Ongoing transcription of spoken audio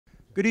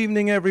Good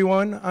evening,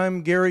 everyone.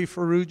 I'm Gary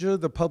Ferrugia,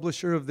 the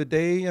publisher of The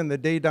Day and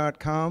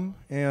theday.com,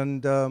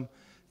 and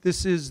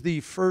this is the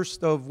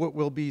first of what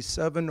will be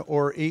 7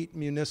 or 8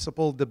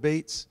 municipal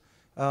debates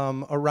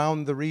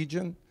around the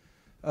region.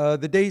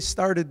 The Day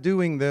started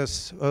doing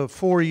this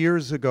 4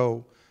 years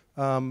ago.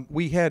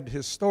 We had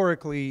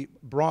historically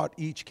brought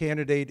each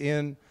candidate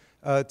in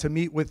to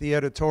meet with the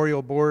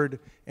editorial board,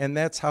 and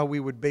that's how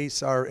we would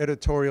base our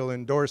editorial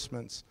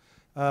endorsements.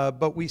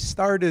 But we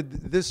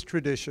started this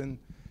tradition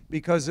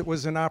because it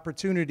was an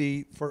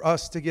opportunity for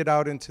us to get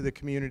out into the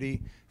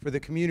community, for the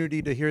community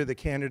to hear the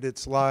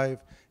candidates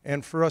live,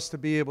 and for us to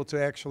be able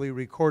to actually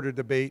record a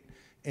debate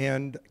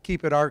and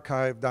keep it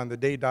archived on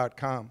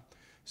theday.com.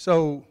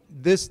 So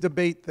this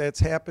debate that's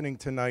happening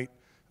tonight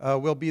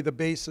will be the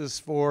basis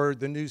for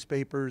the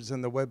newspapers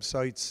and the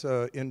website's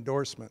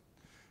endorsement.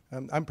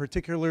 I'm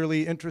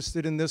particularly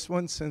interested in this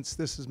one since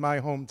this is my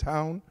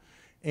hometown,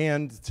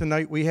 and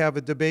tonight we have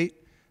a debate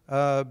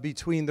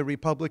between the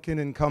Republican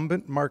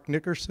incumbent, Mark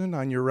Nickerson,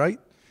 on your right,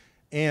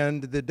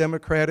 and the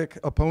Democratic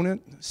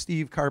opponent,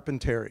 Steve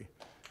Carpenteri.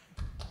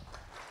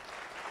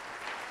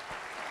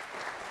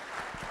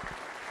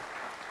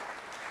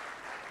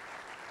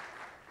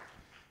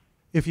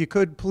 If you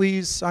could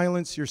please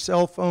silence your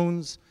cell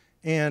phones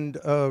and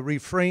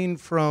refrain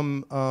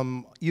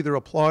from either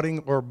applauding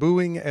or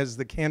booing as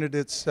the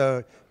candidates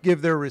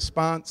give their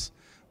response.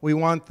 We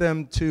want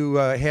them to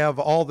have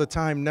all the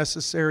time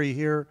necessary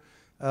here.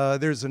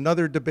 There's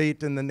another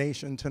debate in the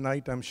nation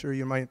tonight I'm sure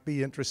you might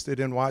be interested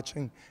in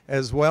watching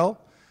as well.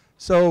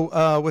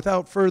 So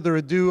without further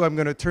ado, I'm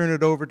going to turn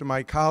it over to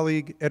my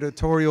colleague,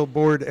 editorial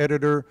board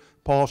editor,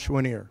 Paul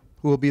Schwinier,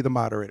 who will be the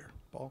moderator.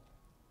 Paul.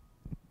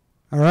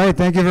 All right,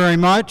 thank you very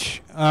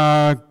much.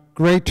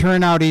 Great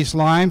turnout, East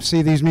Lyme.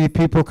 See these many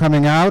people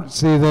coming out.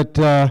 See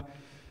that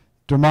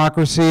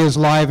democracy is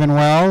live and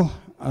well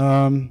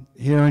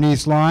here in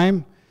East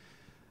Lyme.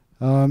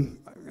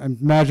 I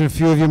imagine a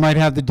few of you might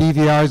have the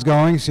DVRs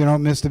going so you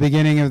don't miss the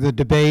beginning of the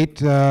debate,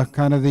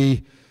 kind of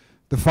the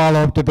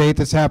follow-up debate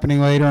that's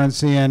happening later on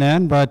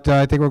CNN, but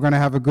I think we're going to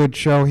have a good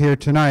show here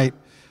tonight.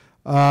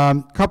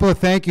 A couple of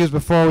thank yous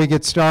before we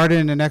get started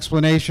and an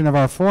explanation of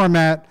our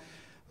format.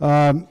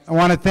 I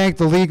want to thank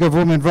the League of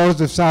Women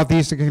Voters of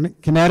Southeastern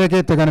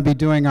Connecticut. They're going to be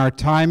doing our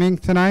timing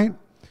tonight.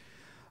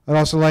 I'd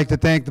also like to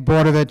thank the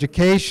Board of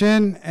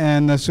Education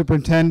and the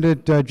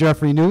Superintendent,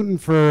 Jeffrey Newton,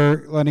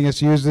 for letting us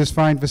use this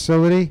fine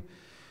facility.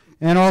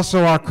 And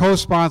also our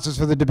co-sponsors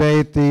for the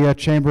debate, the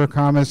Chamber of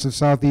Commerce of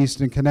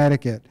Southeastern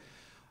Connecticut.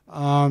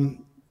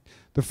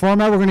 The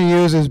format we're going to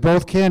use is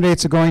both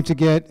candidates are going to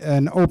get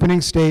an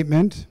opening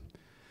statement,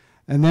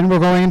 and then we're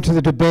going into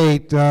the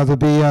debate. There'll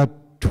be a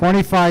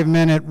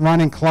 25-minute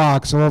running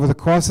clock, so over the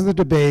course of the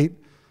debate,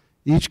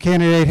 each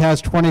candidate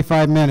has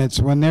 25 minutes.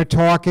 When they're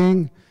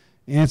talking,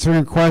 answering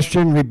a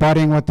question,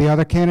 rebutting what the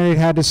other candidate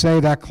had to say,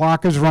 that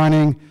clock is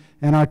running,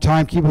 and our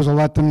timekeepers will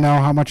let them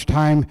know how much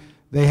time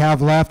they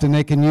have left, and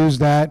they can use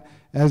that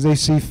as they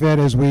see fit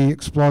as we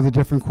explore the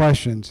different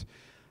questions.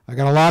 I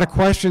got a lot of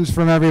questions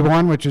from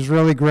everyone, which is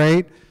really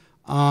great.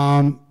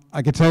 I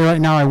can tell you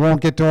right now I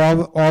won't get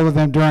to all of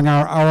them during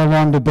our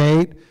hour-long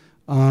debate,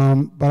 but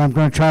I'm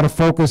going to try to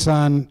focus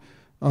on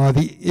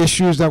the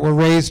issues that were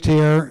raised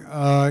here,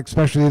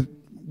 especially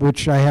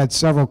which I had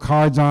several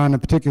cards on a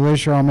particular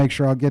issue. I'll make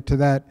sure I'll get to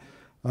that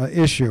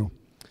issue.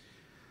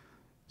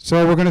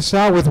 So we're going to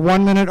start with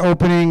 1-minute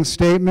opening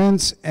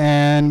statements,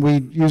 and we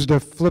used a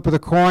flip of the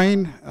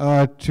coin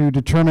to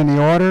determine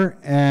the order,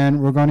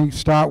 and we're going to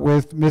start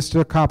with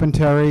Mr.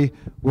 Carpenteri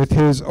with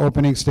his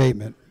opening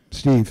statement.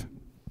 Steve.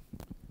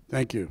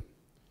 Thank you.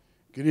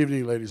 Good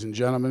evening, ladies and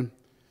gentlemen.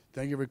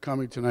 Thank you for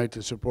coming tonight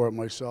to support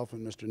myself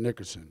and Mr.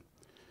 Nickerson.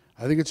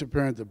 I think it's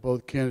apparent that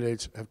both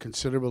candidates have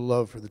considerable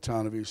love for the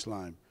town of East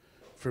Lyme.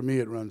 For me,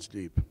 it runs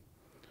deep.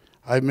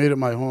 I've made it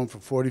my home for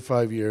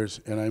 45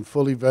 years, and I'm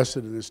fully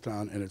vested in this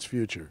town and its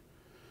future.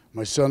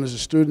 My son is a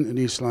student in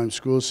East Lyme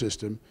school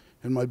system,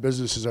 and my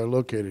businesses are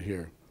located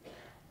here.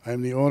 I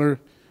am the owner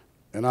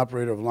and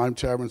operator of Lyme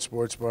Tavern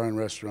Sports Bar and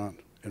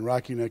Restaurant and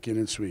Rocky Neck Inn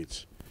and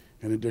Suites,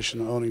 in addition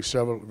to owning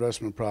several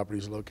investment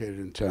properties located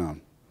in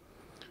town.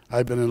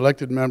 I've been an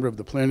elected member of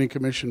the Planning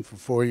Commission for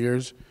 4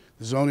 years,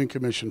 the Zoning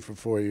Commission for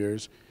 4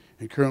 years,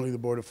 and currently the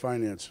Board of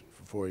Finance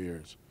for 4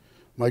 years.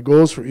 My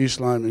goals for East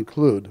Lyme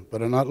include,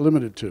 but are not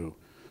limited to,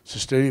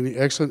 sustaining the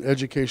excellent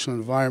educational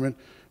environment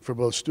for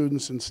both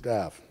students and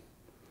staff,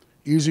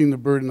 easing the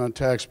burden on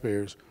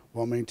taxpayers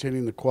while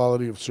maintaining the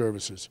quality of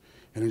services,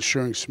 and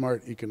ensuring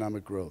smart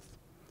economic growth.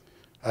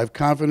 I have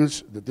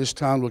confidence that this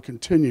town will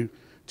continue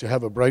to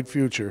have a bright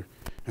future,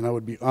 and I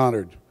would be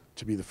honored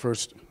to be the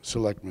first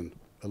selectman,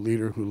 a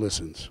leader who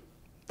listens.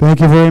 Thank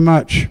you very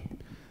much.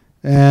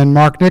 And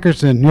Mark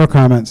Nickerson, your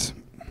comments.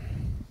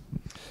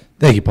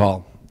 Thank you,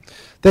 Paul.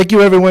 Thank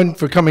you, everyone,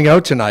 for coming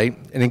out tonight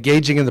and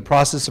engaging in the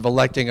process of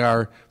electing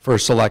our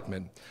first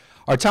selectman.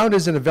 Our town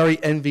is in a very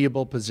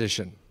enviable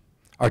position.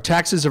 Our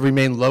taxes have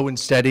remained low and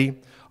steady.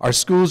 Our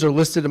schools are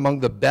listed among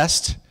the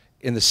best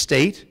in the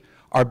state.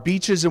 Our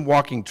beaches and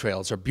walking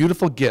trails are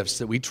beautiful gifts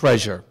that we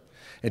treasure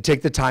and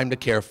take the time to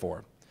care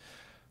for.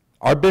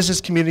 Our business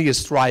community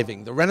is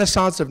thriving. The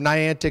renaissance of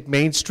Niantic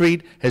Main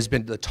Street has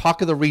been the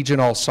talk of the region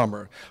all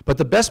summer. But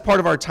the best part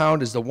of our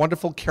town is the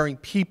wonderful, caring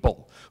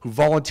people who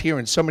volunteer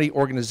in so many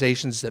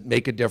organizations that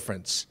make a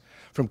difference.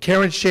 From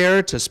Care and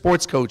Share to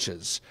sports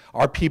coaches,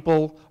 our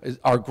people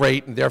are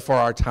great, and therefore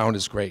our town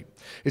is great.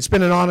 It's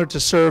been an honor to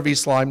serve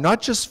East Lyme,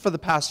 not just for the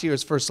past year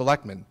as first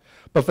selectman,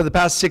 but for the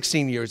past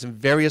 16 years in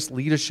various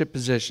leadership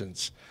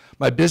positions.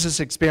 My business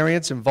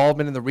experience,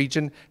 involvement in the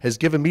region has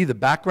given me the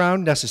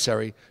background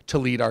necessary to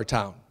lead our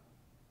town.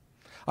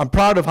 I'm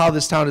proud of how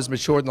this town has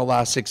matured in the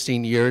last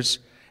 16 years,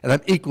 and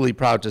I'm equally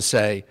proud to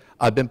say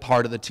I've been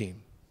part of the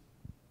team.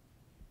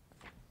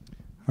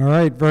 All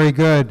right, very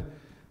good.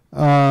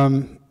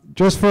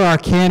 Just for our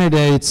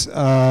candidates,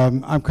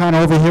 I'm kind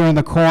of over here in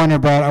the corner,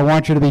 but I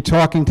want you to be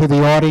talking to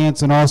the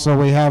audience, and also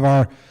we have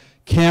our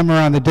camera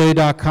on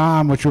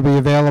theday.com, which will be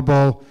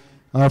available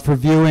for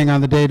viewing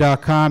on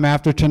theday.com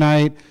after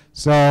tonight.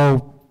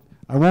 So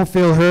I won't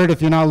feel hurt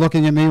if you're not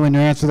looking at me when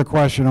you answer the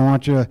question. I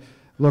want you to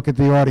look at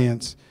the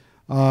audience.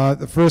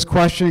 The first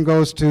question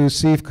goes to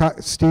Steve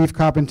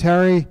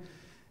Carpenteri,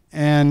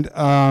 and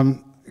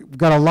we've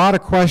got a lot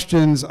of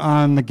questions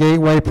on the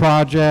Gateway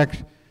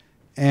project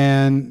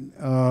and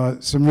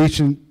some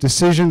recent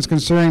decisions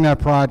concerning that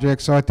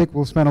project, so I think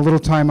we'll spend a little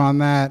time on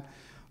that.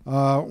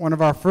 One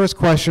of our first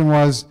questions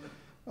was,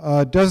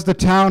 does the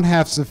town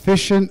have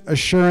sufficient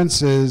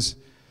assurances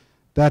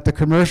that the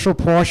commercial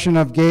portion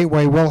of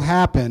Gateway will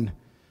happen?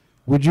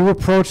 Would you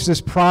approach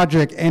this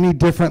project any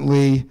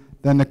differently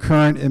than the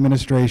current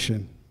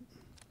administration?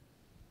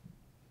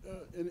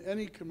 In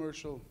any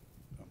commercial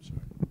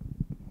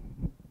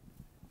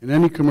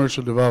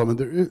development,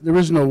 there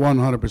is no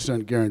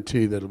 100%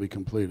 guarantee that it'll be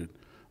completed.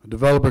 A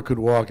developer could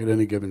walk at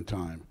any given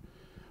time.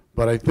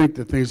 But I think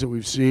the things that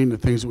we've seen, the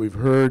things that we've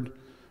heard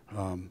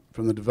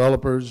from the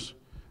developers,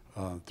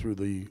 through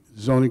the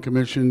zoning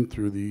commission,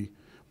 through the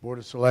Board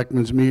of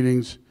Selectmen's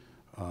meetings,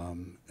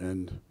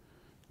 and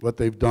what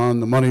they've done,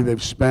 the money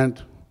they've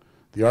spent,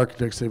 the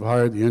architects they've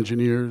hired, the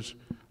engineers,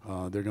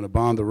 they're going to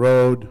bond the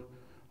road.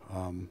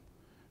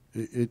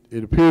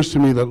 It appears to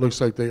me that it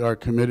looks like they are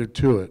committed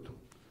to it,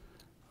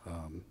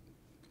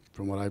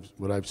 from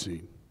what I've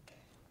seen.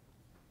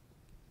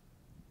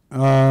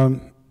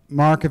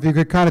 Mark, if you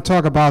could kind of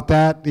talk about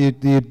that,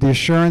 the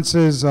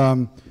assurances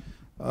that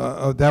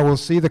we'll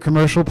see the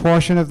commercial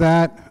portion of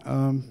that.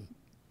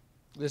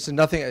 Listen,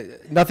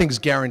 nothing's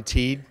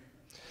guaranteed,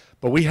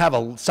 but we have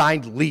a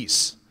signed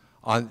lease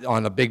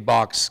on a big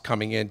box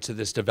coming into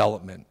this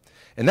development.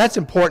 And that's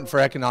important for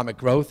economic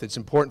growth. It's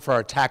important for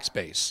our tax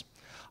base.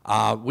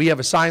 We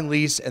have a signed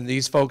lease, and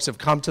these folks have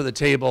come to the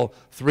table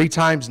 3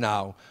 times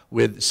now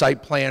with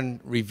site plan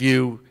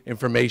review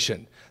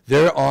information.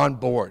 They're on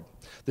board.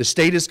 The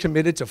state is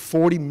committed to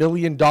 $40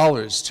 million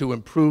to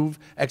improve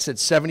exit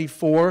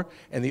 74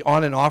 and the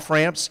on and off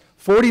ramps.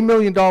 $40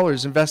 million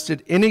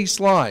invested in East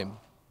Lyme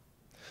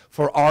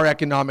for our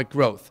economic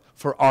growth,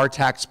 for our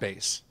tax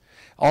base.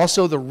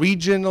 Also, the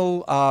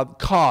regional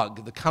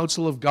COG, the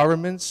Council of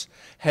Governments,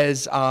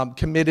 has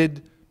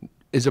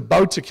is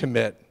about to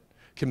commit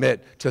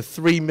to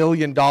 $3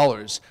 million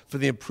for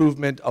the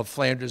improvement of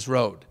Flanders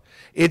Road.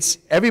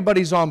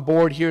 Everybody's on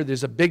board here.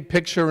 There's a big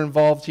picture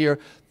involved here.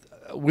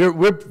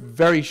 We're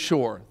very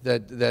sure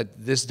that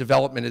this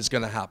development is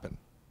going to happen.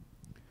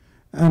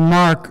 And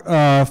Mark,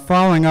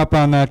 following up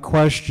on that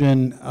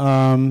question,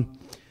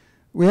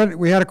 we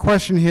had a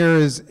question here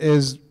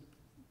is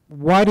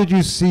why did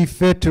you see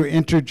fit to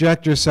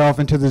interject yourself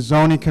into the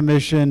zoning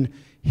commission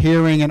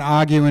hearing and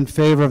argue in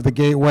favor of the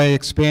Gateway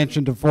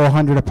expansion to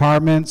 400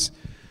 apartments,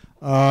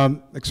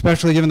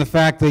 especially given the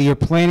fact that your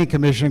planning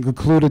commission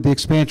concluded the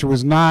expansion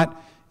was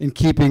not in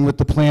keeping with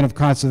the plan of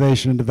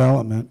conservation and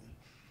development?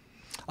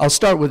 I'll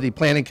start with the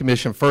Planning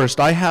Commission first.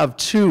 I have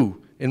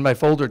 2 in my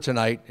folder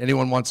tonight.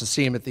 Anyone wants to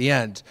see them at the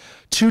end.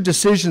 2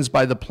 decisions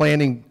by the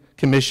Planning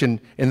Commission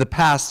in the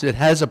past that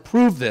has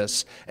approved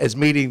this as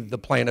meeting the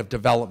plan of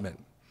development.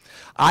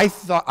 I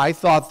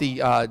thought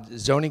the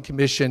Zoning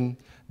Commission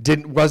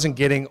wasn't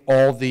getting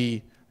all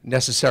the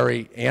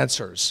necessary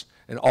answers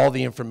and all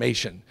the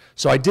information.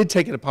 So I did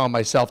take it upon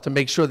myself to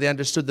make sure they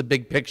understood the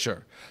big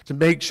picture, to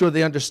make sure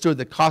they understood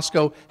that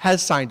Costco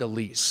has signed a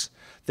lease,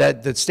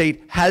 that the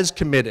state has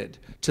committed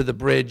to the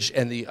bridge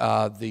and the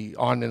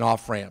on and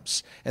off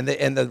ramps, and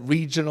the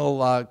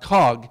regional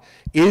COG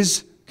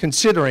is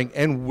considering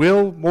and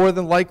will more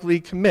than likely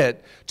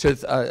commit to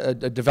a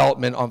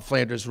development on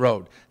Flanders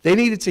Road. They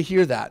needed to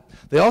hear that.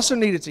 They also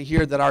needed to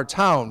hear that our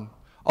town,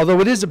 although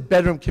it is a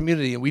bedroom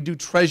community and we do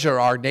treasure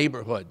our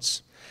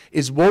neighborhoods,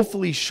 is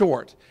woefully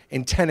short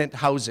in tenant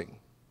housing.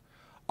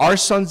 Our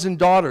sons and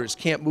daughters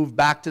can't move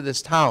back to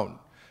this town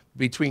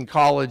between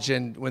college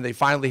and when they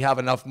finally have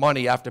enough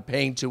money after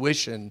paying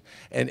tuition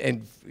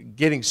and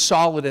getting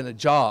solid in a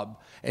job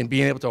and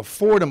being able to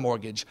afford a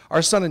mortgage.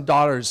 Our sons and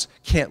daughters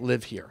can't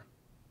live here.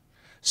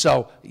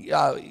 So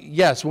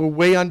yes, we're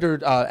way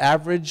under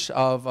average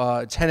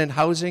of tenant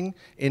housing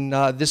in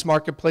this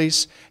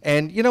marketplace.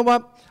 And you know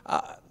what?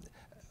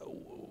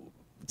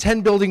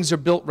 10 buildings are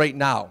built right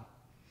now.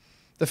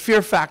 The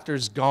fear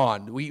factor's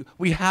gone.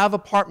 We have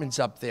apartments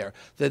up there.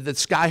 The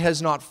sky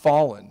has not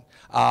fallen.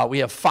 We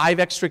have 5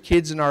 extra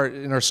kids in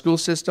our school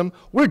system.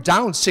 We're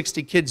down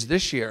 60 kids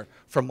this year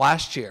from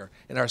last year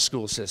in our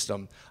school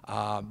system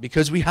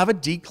because we have a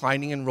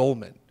declining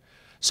enrollment.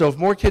 So if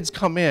more kids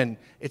come in,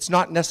 it's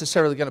not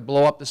necessarily going to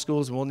blow up the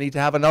schools and we'll need to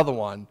have another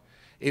one.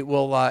 It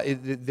will,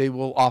 they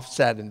will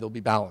offset and they'll be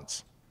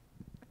balanced.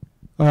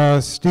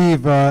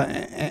 Steve,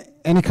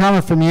 any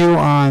comment from you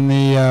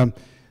on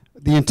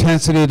the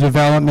intensity of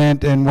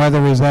development and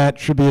whether that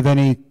should be of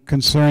any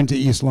concern to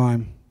East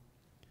Lyme?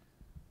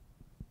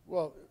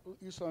 Well,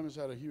 East Lyme has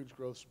had a huge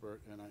growth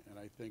spurt, and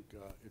I think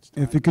it's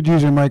time. If you could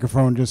use your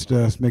microphone just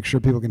to make sure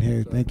people can hear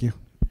you. Sorry. Thank you.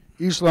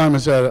 East Lyme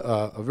has had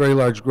a very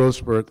large growth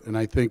spurt, and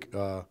I think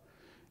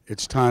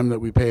it's time that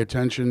we pay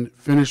attention,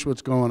 finish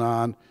what's going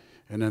on,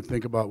 and then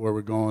think about where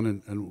we're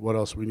going and what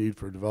else we need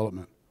for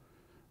development.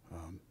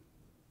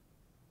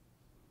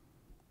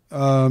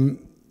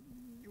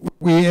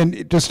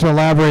 And just to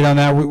elaborate on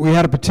that, we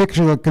had a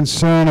particular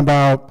concern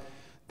about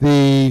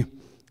the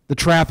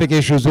traffic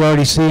issues we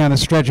already see on the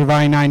stretch of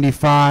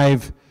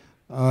I-95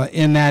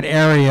 in that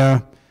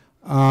area.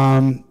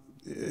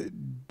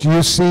 Do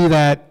you see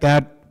that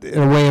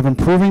a way of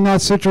improving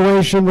that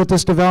situation with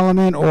this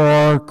development,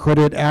 or could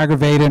it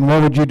aggravate it? And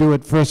what would you do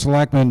at First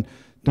Selectman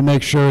to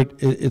make sure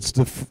it's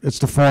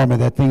the former,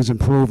 that things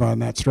improve on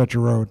that stretch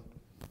of road?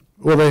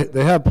 Well,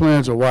 they have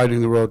plans of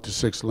widening the road to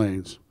 6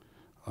 lanes.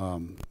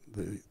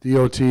 The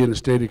DOT and the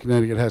state of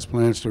Connecticut has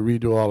plans to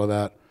redo all of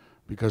that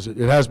because it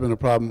has been a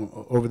problem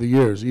over the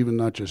years, even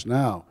not just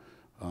now.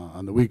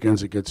 On the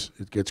weekends, it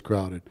gets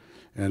crowded.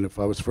 And if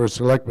I was First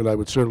Selectman, I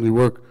would certainly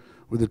work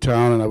with the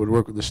town and I would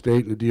work with the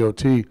state and the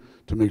DOT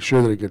to make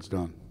sure that it gets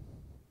done.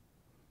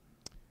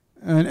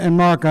 And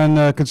Mark, on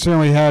the concern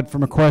we had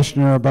from a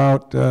questioner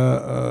about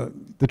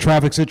the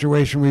traffic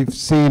situation we've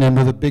seen, and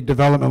with a big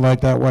development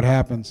like that, what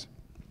happens?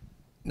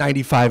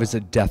 95 is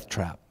a death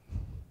trap.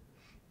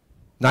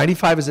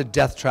 95 is a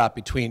death trap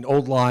between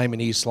Old Lyme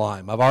and East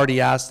Lyme. I've already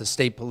asked the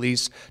state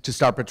police to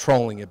start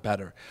patrolling it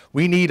better.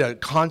 We need a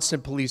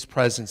constant police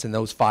presence in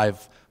those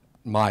 5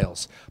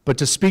 miles. But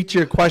to speak to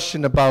your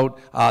question about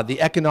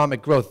the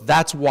economic growth,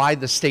 that's why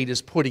the state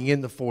is putting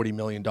in the $40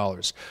 million.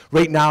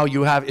 Right now,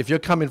 you have, if you're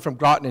coming from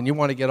Groton and you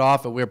want to get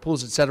off at where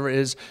Pools, et cetera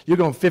is, you're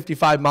going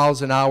 55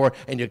 miles an hour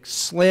and you're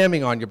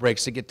slamming on your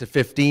brakes to get to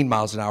 15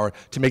 miles an hour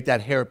to make that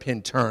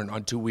hairpin turn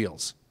on 2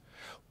 wheels.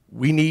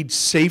 We need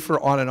safer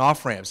on and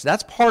off ramps.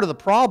 That's part of the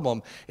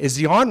problem, is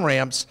the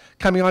on-ramps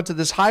coming onto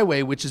this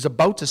highway, which is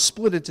about to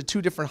split into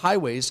 2 different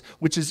highways,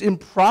 which is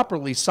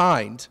improperly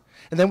signed.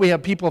 And then we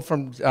have people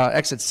from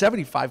exit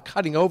 75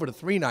 cutting over to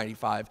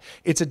 395.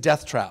 It's a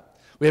death trap.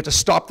 We have to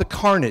stop the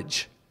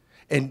carnage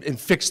and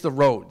fix the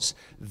roads.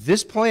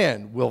 This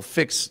plan will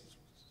fix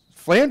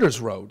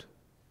Flanders Road,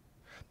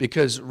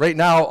 because right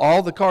now,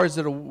 all the cars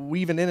that are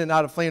weaving in and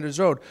out of Flanders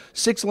Road,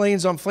 6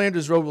 lanes on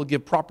Flanders Road will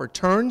give proper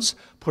turns,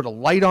 put a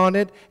light on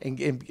it,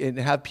 and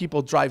have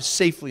people drive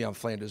safely on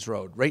Flanders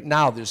Road. Right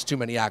now, there's too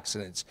many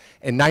accidents,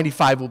 and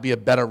 95 will be a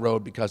better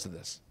road because of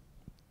this.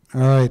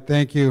 All right,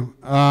 thank you.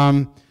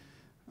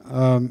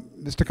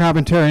 Mr.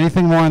 Carpenter,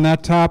 anything more on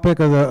that topic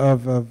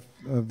of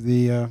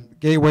the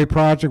Gateway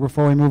project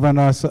before we move on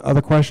to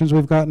other questions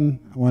we've gotten?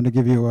 I wanted to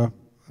give you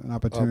an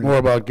opportunity. More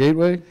about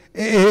Gateway?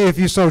 If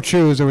you so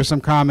choose. There were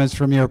some comments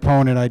from your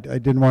opponent. I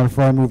didn't want to,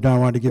 before I moved on, I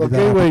wanted to give you that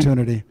Gateway,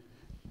 opportunity.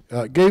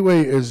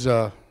 Gateway is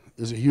a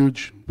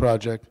huge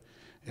project,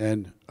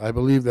 and I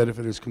believe that if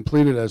it is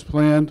completed as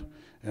planned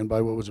and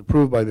by what was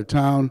approved by the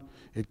town,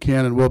 it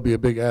can and will be a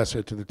big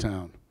asset to the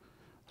town.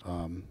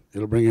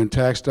 It'll bring in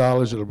tax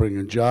dollars, it'll bring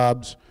in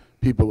jobs,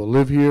 people will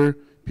live here,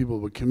 people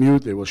will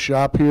commute, they will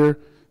shop here.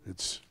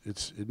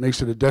 It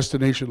makes it a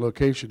destination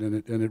location,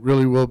 and it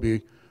really will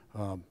be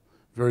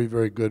very,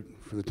 very good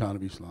for the town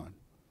of East Lyme.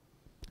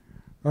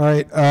 All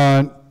right,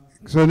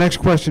 so the next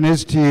question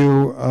is to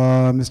you,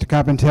 Mr.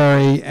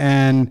 Carpenteri,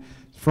 and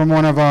from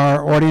one of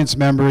our audience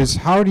members: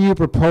 how do you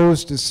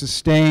propose to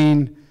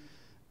sustain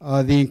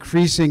the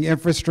increasing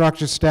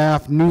infrastructure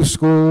staff, new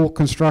school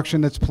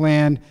construction that's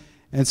planned,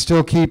 and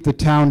still keep the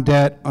town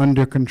debt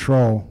under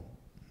control?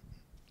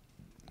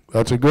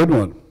 That's a good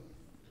one.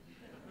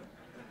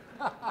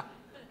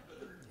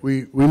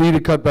 We need to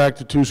cut back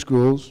to 2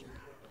 schools.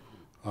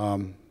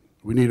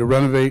 We need to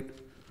renovate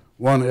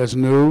one as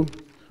new.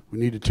 We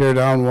need to tear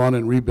down one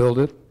and rebuild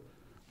it.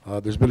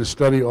 There's been a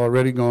study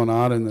already going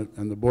on,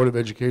 and the Board of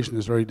Education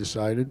has already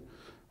decided.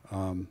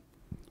 All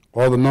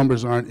the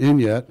numbers aren't in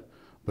yet,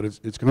 but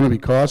it's going to be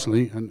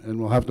costly, and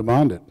we'll have to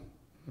bond it.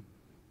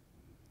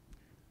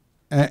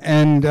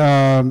 And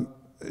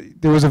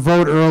there was a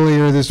vote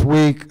earlier this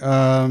week,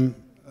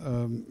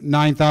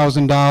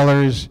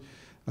 $9,000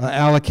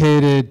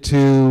 allocated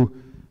to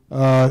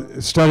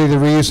study the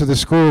reuse of the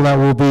school that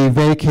will be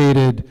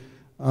vacated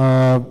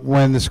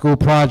when the school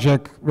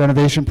project,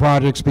 renovation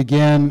projects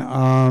begin.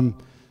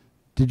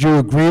 Did you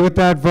agree with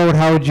that vote?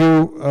 How would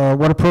you,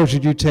 what approach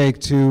did you take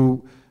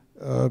to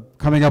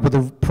coming up with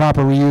the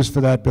proper reuse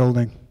for that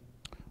building?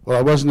 Well,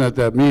 I wasn't at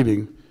that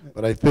meeting,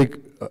 But I think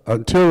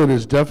until it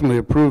is definitely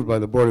approved by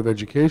the Board of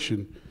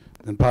Education,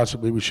 then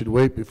possibly we should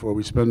wait before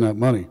we spend that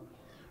money.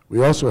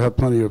 We also have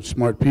plenty of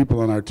smart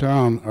people in our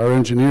town, our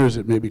engineers,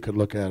 that maybe could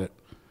look at it.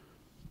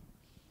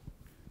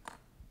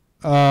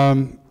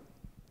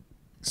 Mr.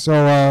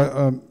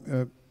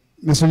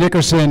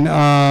 Nickerson,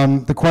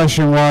 the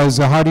question was,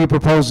 how do you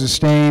propose to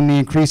sustain the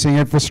increasing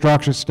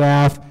infrastructure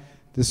staff,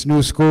 this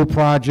new school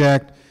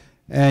project,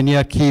 and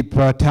yet keep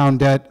town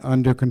debt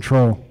under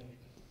control?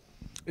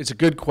 It's a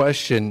good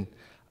question.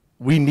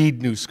 We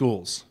need new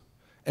schools,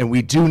 and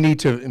we do need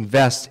to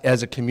invest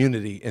as a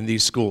community in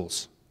these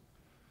schools.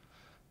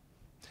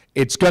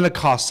 It's going to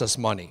cost us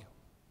money.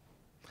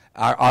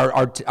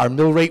 Our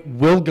mill rate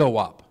will go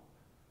up.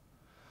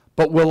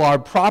 But will our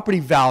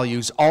property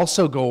values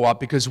also go up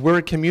because we're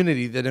a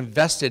community that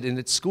invested in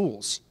its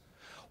schools?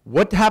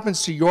 What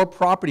happens to your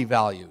property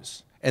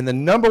values? And the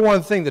number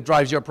one thing that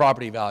drives your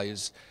property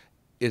values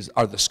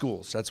are the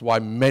schools. That's why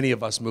many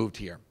of us moved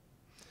here.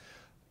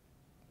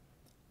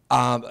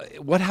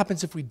 What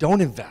happens if we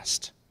don't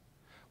invest?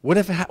 What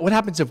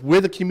happens if we're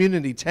the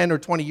community 10 or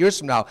 20 years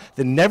from now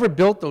that never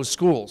built those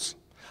schools?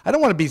 I don't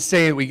want to be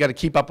saying we got to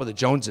keep up with the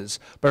Joneses,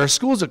 but our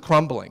schools are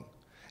crumbling.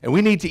 And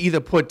we need to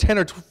either put $10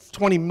 or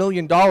 $20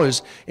 million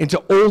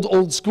into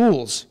old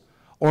schools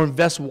or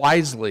invest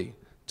wisely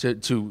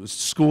to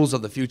schools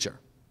of the future.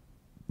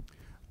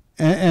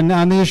 And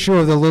on the issue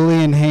of the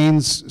Lillian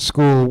Haynes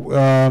School,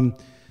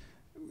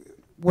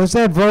 was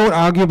that vote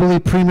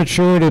arguably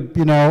premature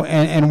to,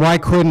 and why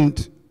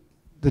couldn't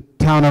the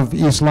town of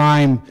East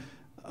Lyme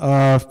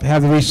have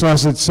the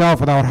resources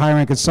itself without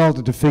hiring a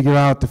consultant to figure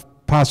out the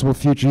possible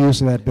future use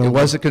of that building? It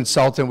was a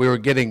consultant. We were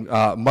getting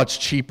much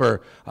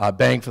cheaper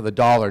bang for the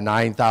dollar.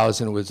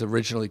 $9,000 was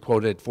originally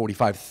quoted at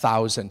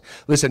 $45,000.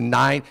 Listen,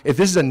 if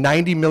this is a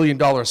 $90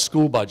 million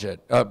school budget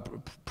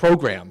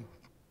program,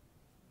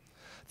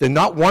 then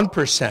not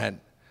 1%,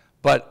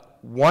 but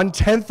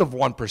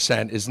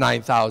 0.1% is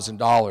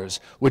 $9,000,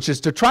 which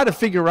is to try to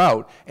figure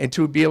out and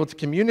to be able to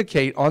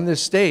communicate on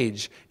this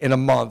stage in a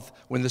month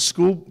when the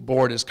school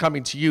board is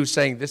coming to you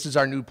saying this is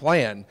our new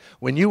plan.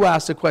 When you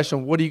ask the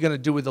question, what are you going to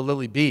do with the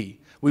Lily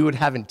B? We would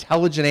have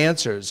intelligent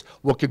answers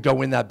what could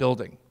go in that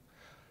building.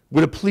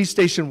 Would a police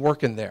station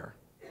work in there?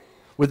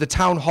 Would the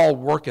town hall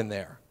work in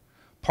there?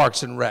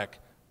 Parks and Rec,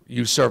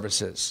 youth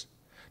services.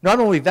 Not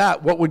only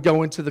that, what would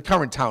go into the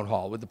current town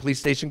hall? Would the police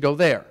station go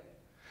there?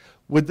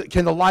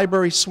 Can the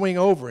library swing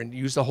over and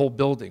use the whole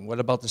building? What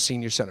about the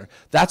senior center?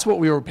 That's what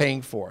we were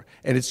paying for.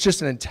 And it's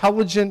just an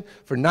intelligent,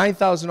 for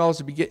 $9,000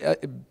 to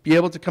be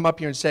able to come up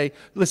here and say,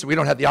 listen, we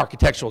don't have the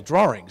architectural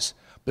drawings,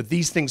 but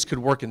these things could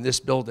work in this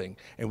building.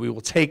 And we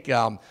will take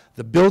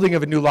the building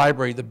of a new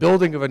library, the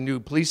building of a new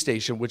police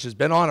station, which has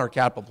been on our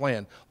capital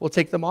plan, we'll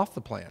take them off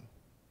the plan.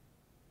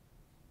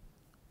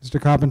 Mr.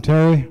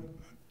 Carpenteri?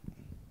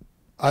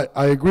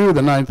 I agree with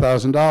the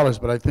 $9,000,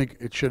 but I think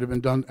it should have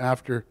been done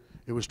after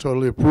it was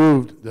totally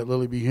approved that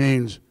Lily B.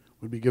 Haynes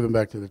would be given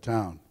back to the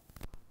town.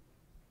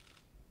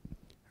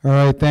 All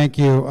right, thank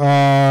you.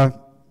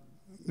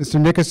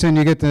 Mr. Nickerson,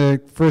 you get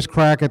the first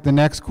crack at the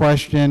next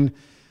question.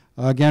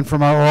 Again,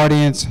 from our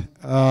audience,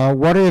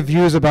 what are your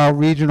views about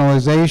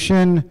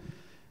regionalization?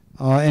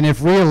 And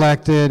if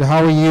re-elected,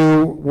 how will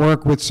you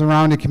work with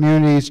surrounding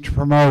communities to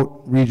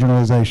promote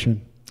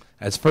regionalization?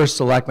 As first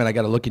selectman, I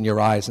got to look in your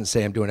eyes and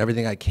say I'm doing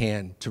everything I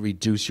can to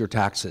reduce your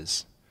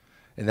taxes.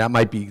 And that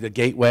might be the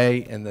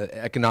gateway and the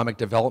economic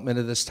development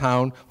of this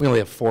town. We only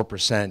have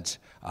 4%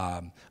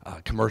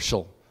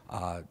 commercial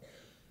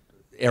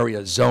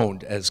area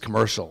zoned as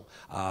commercial.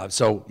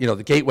 So,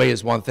 the gateway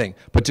is one thing.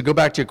 But to go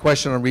back to your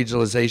question on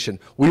regionalization,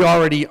 we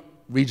already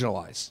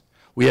regionalize.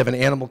 We have an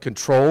animal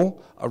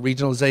control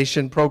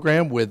regionalization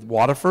program with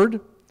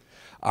Waterford.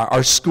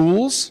 Our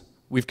schools,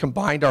 we've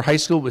combined our high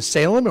school with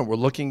Salem, and we're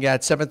looking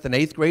at 7th and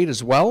 8th grade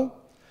as well.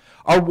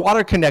 Our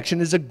water connection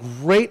is a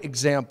great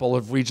example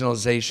of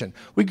regionalization.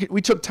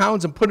 We took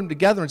towns and put them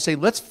together and say,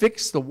 let's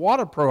fix the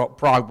water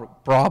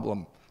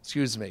problem.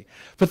 Excuse me.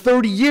 For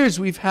 30 years,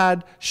 we've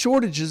had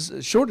shortages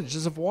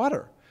of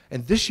water.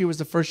 And this year was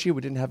the first year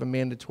we didn't have a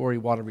mandatory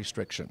water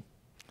restriction.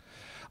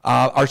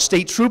 Our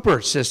state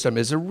trooper system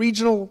is a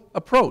regional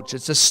approach.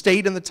 It's a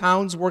state and the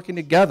towns working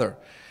together.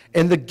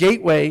 And the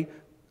Gateway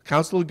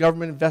Council of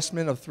Government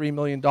investment of $3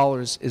 million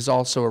is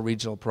also a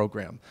regional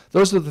program.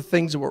 Those are the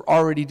things that we're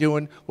already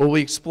doing. Will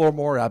we explore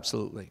more?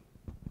 Absolutely.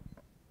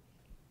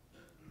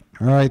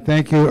 All right,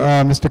 thank you.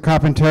 Mr.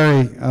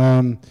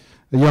 Carpenteri,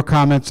 your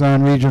comments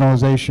on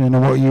regionalization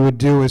and what you would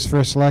do as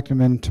first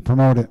selectman to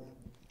promote it.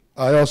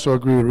 I also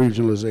agree with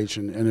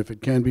regionalization, and if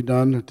it can be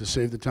done to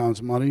save the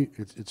town's money,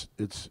 it's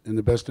in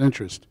the best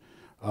interest,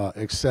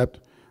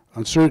 except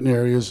on certain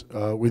areas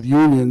with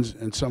unions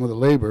and some of the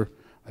labor,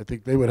 I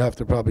think they would have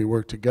to probably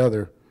work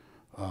together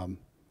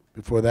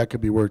before that could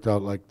be worked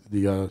out, like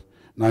the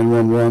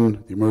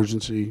 911, the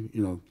emergency,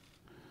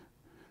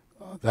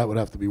 that would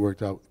have to be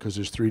worked out because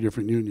there's 3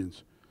 different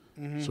unions.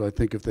 Mm-hmm. So I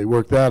think if they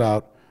work that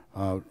out,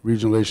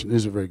 regionalization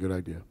is a very good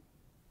idea.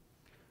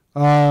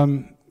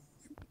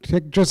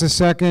 Take just a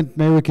second,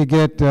 maybe we could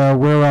get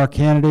where our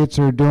candidates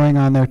are doing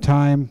on their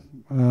time.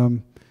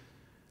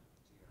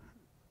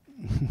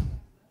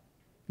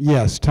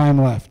 Yes,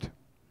 time left.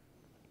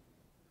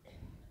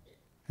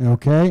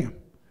 Okay.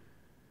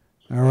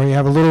 All right, we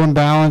have a little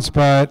imbalance,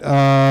 but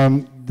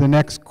the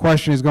next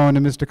question is going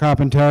to Mr.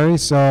 Carpenteri,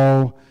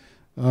 so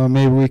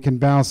maybe we can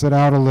balance it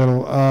out a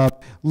little.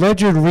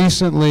 Ledyard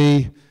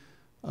recently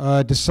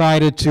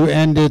decided to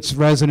end its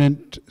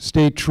resident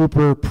state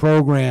trooper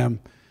program.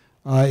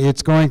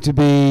 It's going to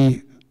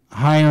be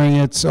hiring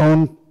its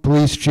own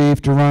police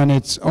chief to run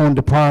its own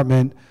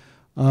department.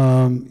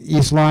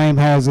 East Lyme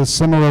has a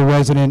similar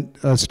resident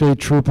state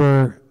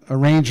trooper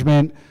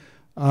arrangement.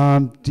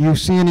 Do you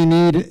see any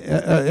need,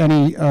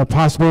 any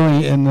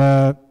possibility in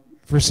the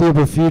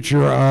foreseeable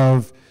future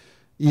of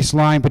East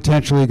Lyme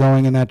potentially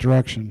going in that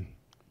direction?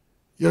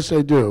 Yes,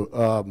 I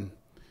do.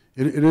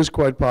 It is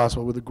quite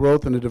possible. With the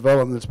growth and the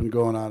development that's been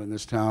going on in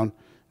this town,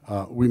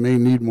 we may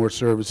need more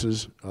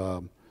services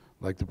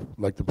like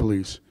the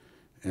police.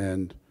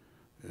 And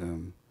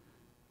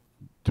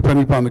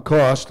depending upon the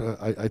cost,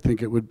 I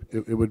think it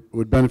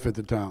would benefit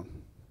the town.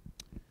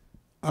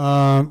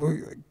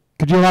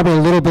 Could you elaborate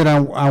a little bit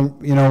on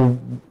you know,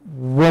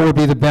 what would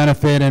be the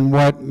benefit and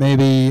what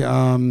maybe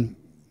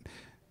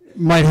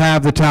might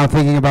have the town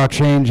thinking about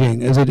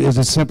changing? Is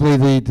it simply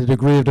the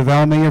degree of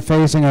development you're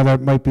facing, or there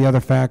might be other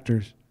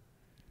factors?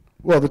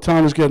 Well, the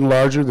town is getting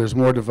larger. There's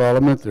more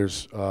development.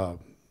 There's,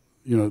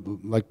 you know,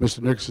 like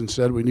Mr. Nixon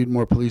said, we need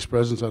more police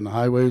presence on the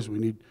highways. We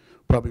need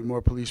probably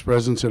more police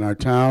presence in our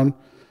town.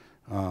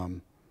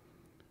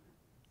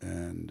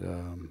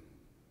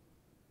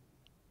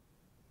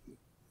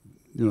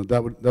 You know,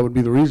 that would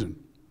be the reason.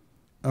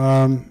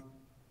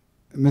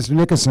 Mr.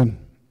 Nickerson.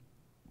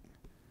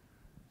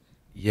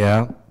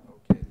 Yeah.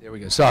 Okay, there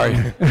we go. Sorry.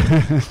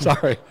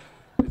 Sorry.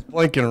 It's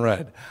blinking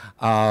red.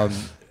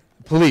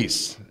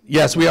 Police.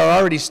 Yes, we are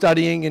already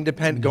studying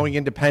going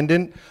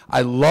independent.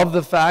 I love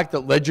the fact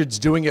that Ledyard's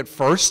doing it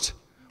first.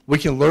 We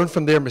can learn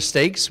from their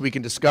mistakes. We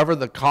can discover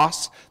the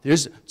costs.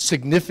 There's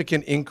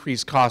significant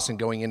increased costs in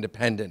going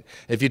independent.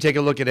 If you take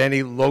a look at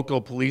any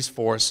local police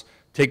force,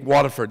 take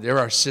Waterford, they're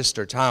our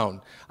sister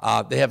town.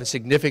 They have a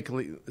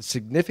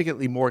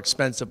significantly more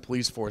expensive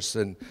police force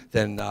than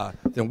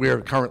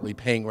we're currently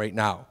paying right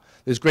now.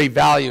 There's great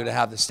value to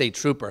have the state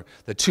trooper.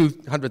 The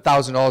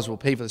 $200,000 we'll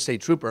pay for the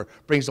state trooper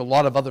brings a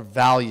lot of other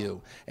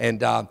value.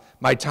 And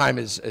my time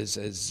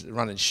is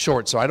running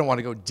short, so I don't want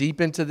to go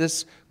deep into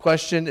this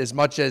question as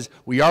much as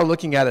we are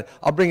looking at it.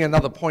 I'll bring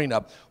another point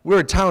up. We're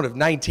a town of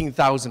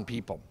 19,000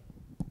 people.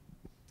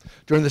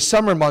 During the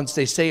summer months,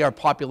 they say our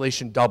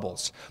population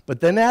doubles. But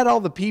then add all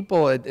the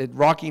people at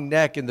Rocky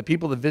Neck and the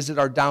people that visit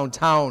our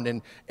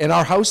downtown and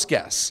our house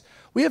guests.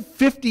 We have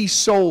 50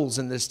 souls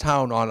in this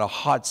town on a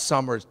hot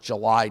summer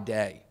July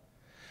day.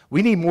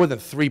 We need more than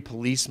 3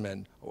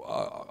 policemen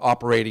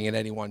operating at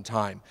any one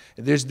time.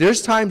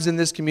 There's times in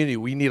this community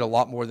we need a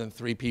lot more than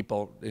 3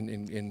 people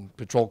in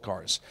patrol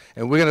cars.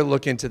 And we're going to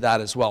look into that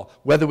as well.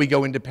 Whether we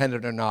go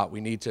independent or not, we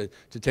need to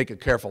take a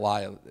careful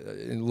eye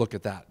and look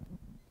at that.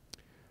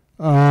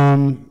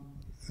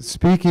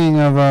 Speaking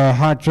of a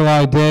hot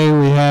July day,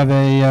 we have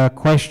a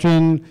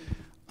question.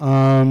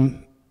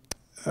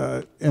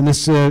 And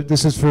this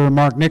is for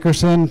Mark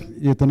Nickerson.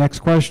 You get the next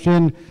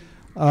question.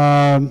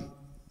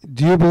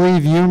 Do you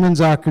believe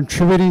humans are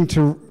contributing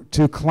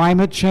to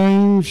climate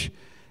change?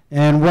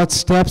 And what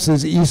steps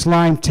is East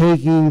Lyme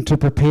taking to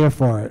prepare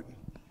for it?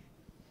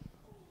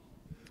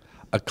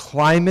 A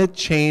climate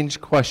change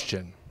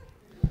question.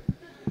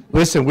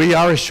 Listen, we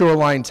are a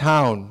shoreline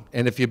town,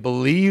 and if you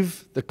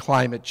believe the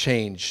climate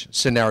change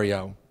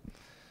scenario,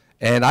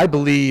 and I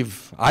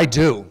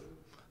do,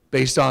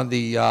 based on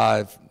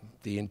the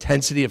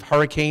intensity of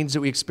hurricanes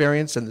that we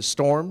experience and the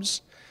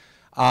storms,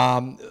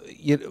 we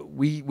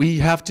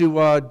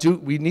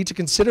need to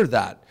consider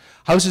that.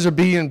 Houses are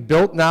being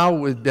built now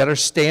with better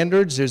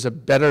standards. There's a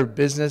better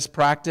business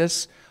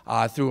practice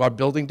through our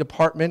building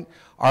department.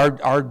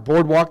 Our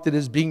boardwalk that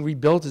is being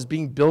rebuilt is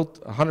being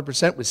built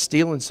 100% with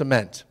steel and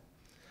cement.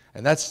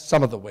 And that's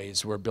some of the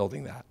ways we're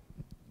building that.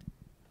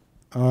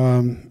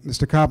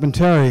 Mr.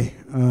 Carpenteri,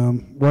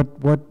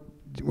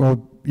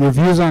 your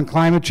views on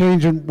climate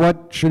change and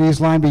what should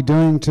East Lyme be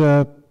doing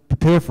to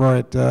prepare for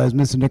it? As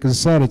Mr. Nickerson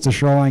said, it's a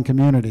shoreline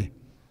community.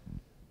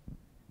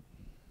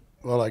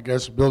 Well, I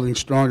guess building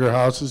stronger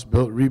houses,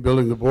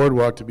 rebuilding the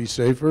boardwalk to be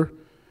safer,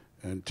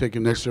 and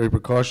taking necessary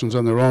precautions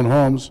on their own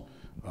homes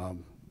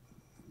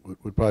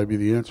would probably be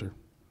the answer.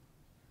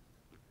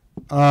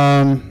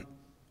 And,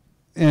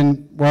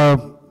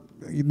 well,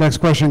 next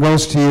question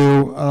goes to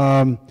you.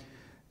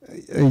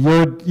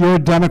 You're a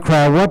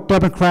Democrat. What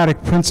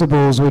democratic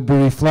principles would be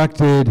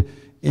reflected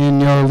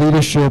in your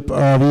leadership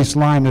of East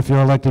Lyme if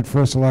you're elected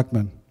first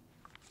selectman?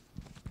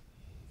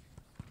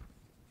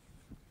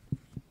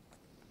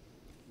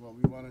 Well,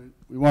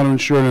 we want to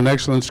ensure an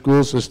excellent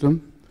school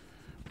system.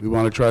 We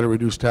want to try to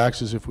reduce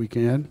taxes if we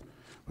can.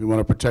 We want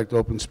to protect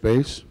open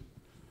space.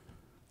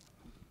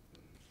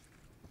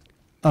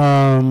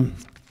 And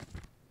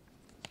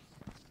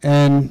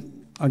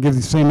I'll give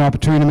the same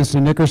opportunity to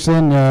Mr.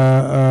 Nickerson,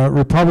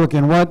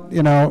 Republican. What,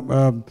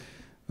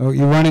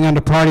 you're running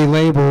under party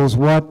labels.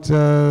 What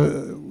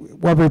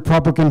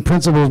Republican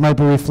principles might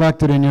be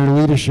reflected in your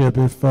leadership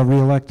if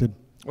reelected?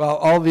 Well,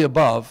 all of the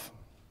above,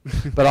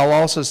 but I'll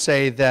also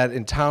say that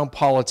in town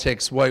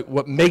politics,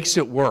 what makes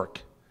it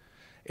work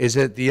is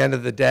at the end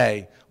of the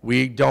day,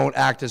 we don't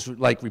act as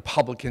like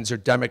Republicans or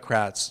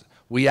Democrats.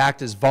 We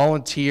act as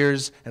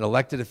volunteers and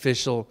elected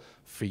official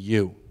for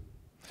you.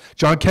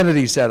 John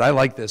Kennedy said, I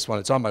like this one,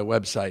 it's on my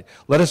website,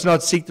 let us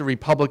not seek the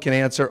Republican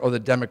answer or the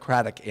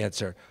Democratic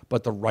answer,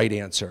 but the right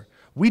answer.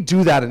 We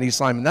do that in East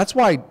Lyme, and that's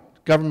why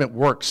government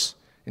works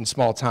in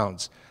small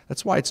towns.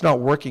 That's why it's not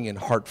working in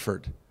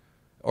Hartford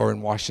or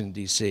in Washington,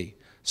 D.C.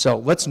 So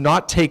let's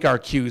not take our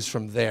cues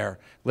from there.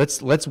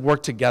 Let's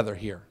work together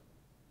here.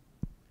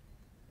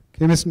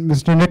 Okay,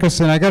 Mr.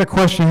 Nickerson, I got a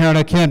question here, and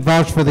I can't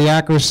vouch for the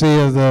accuracy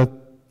of the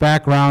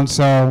background,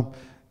 so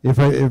if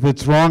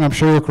it's wrong, I'm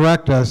sure you'll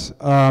correct us.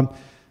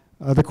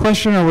 The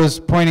questioner was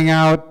pointing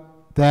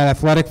out that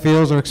athletic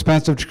fields are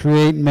expensive to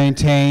create and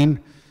maintain,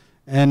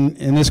 and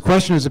in this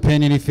questioner's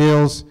opinion, he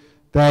feels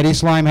that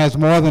East Lyme has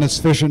more than a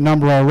sufficient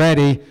number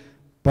already,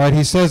 but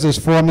he says there's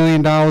 $4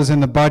 million in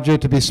the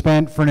budget to be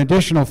spent for an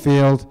additional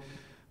field,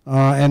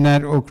 and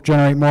that will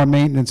generate more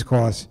maintenance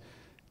costs.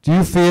 Do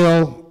you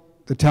feel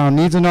the town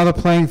needs another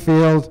playing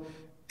field,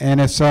 and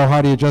if so,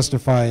 how do you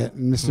justify it?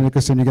 And Mr.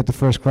 Nickerson, you get the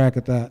first crack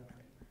at that.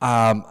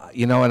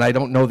 You know, and I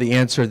don't know the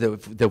answer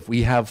that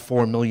we have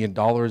 $4 million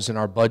in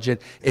our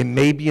budget. It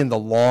may be in the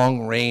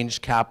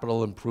long-range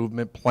capital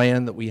improvement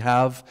plan that we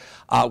have.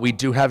 We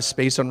do have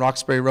space on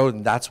Roxbury Road,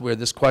 and that's where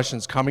this question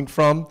is coming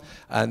from.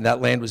 And that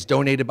land was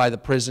donated by the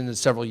prison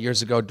several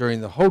years ago during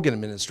the Hogan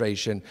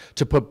administration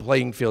to put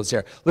playing fields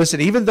there.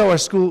 Listen, even though our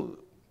school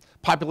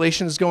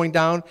population is going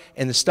down,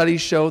 and the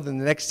studies show that in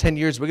the next 10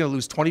 years we're going to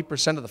lose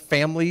 20% of the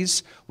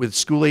families with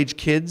school-age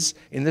kids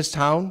in this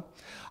town,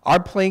 our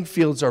playing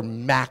fields are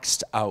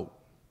maxed out.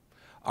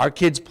 Our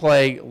kids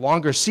play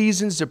longer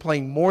seasons, they're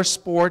playing more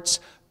sports.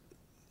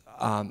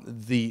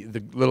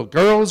 The little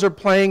girls are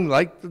playing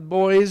like the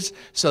boys,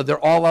 so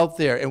they're all out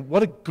there. And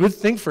what a good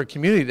thing for a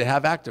community to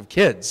have active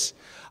kids.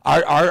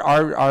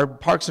 Our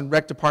Parks and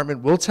Rec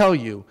department will tell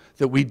you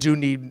that we do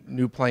need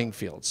new playing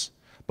fields.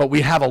 But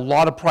we have a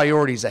lot of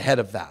priorities ahead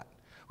of that.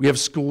 We have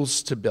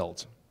schools to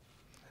build.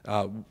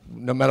 No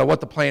matter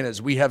what the plan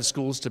is, we have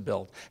schools to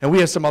build. And we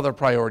have some other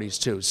priorities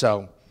too.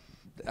 So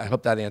I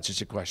hope that answers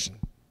your question.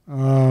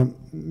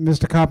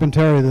 Mr.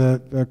 Carpenteri,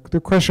 the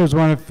question is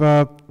one of,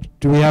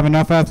 do we have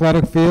enough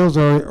athletic fields,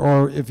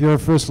 or if you're a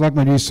first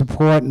selectman, do you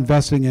support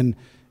investing in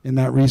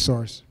that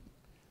resource?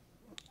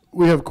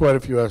 We have quite a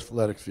few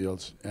athletic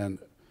fields, and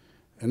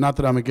not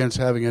that I'm against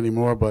having any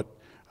more, but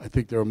I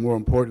think there are more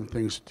important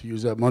things to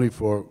use that money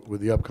for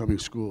with the upcoming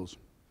schools.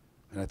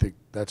 And I think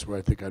that's where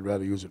I think I'd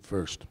rather use it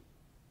first.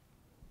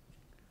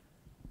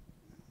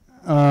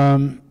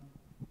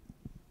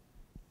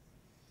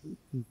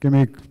 Give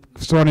me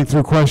sorting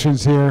through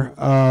questions here.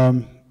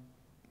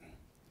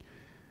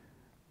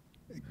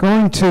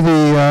 Going to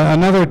the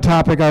another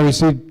topic I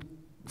received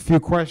a few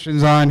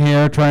questions on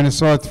here, trying to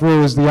sort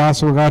through, is the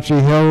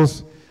Oswegatchie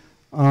Hills.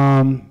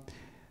 And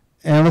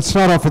let's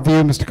start off with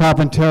you, Mr.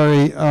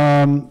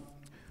 Carpenteri.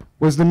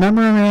 Was the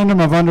memorandum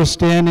of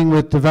understanding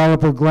with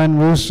developer Glenn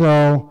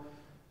Russo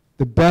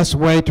the best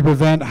way to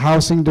prevent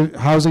housing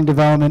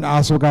development in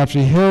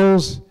Oswegatchie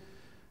Hills?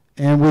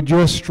 And would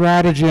your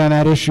strategy on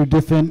that issue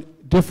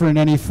differ in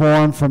any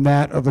form from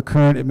that of the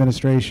current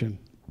administration?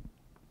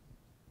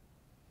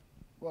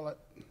 Well,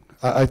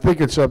 I think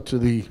it's up to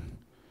the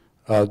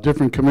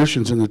different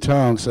commissions in the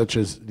town, such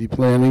as the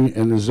planning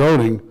and the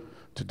zoning,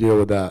 to deal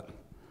with that.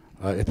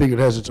 I think it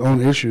has its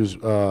own issues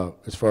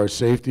as far as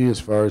safety, as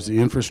far as the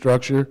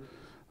infrastructure,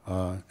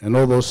 and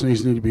all those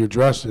things need to be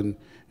addressed, and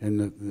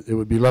it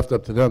would be left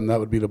up to them. That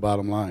would be the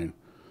bottom line.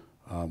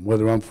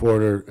 Whether I'm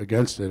for it or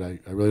against it, I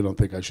really don't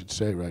think I should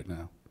say right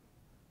now.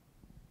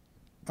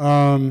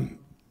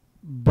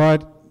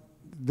 But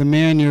the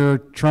man you're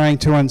trying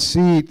to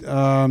unseat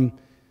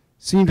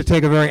seemed to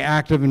take a very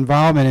active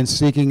involvement in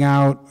seeking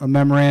out a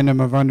memorandum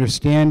of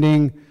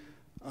understanding.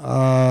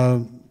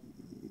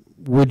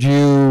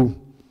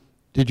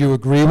 Did you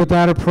agree with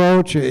that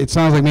approach? It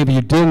sounds like maybe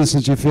you didn't,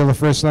 since you feel the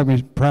first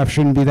selectman perhaps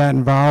shouldn't be that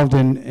involved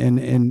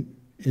in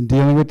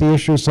dealing with the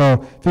issue.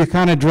 So if you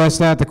kind of address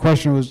that, the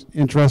question was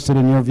interested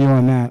in your view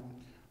on that.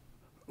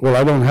 Well,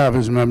 I don't have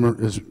his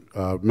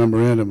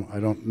memorandum. I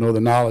don't know the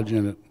knowledge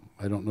in it.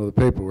 I don't know the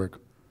paperwork,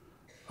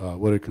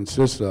 what it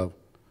consists of.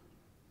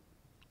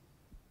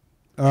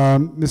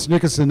 Ms.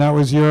 Nickerson, that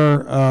was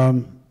your,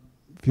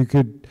 if you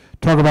could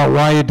talk about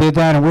why you did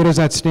that, and where does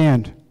that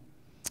stand?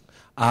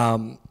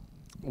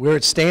 Where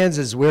it stands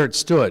is where it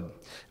stood,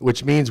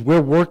 which means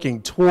we're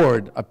working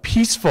toward a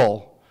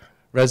peaceful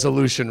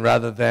resolution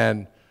rather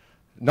than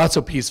not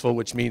so peaceful,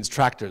 which means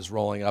tractors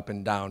rolling up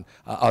and down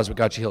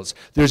Oswegatchie Hills.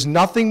 There's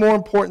nothing more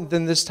important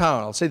than this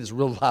town, I'll say this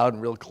real loud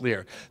and real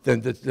clear,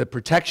 than the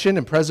protection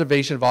and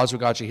preservation of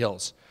Oswegatchie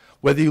Hills.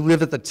 Whether you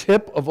live at the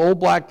tip of Old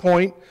Black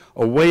Point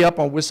or way up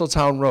on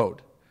Whistletown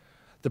Road,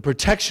 the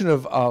protection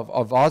of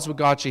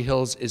Oswegatchie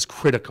Hills is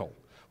critical.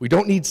 We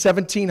don't need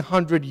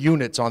 1,700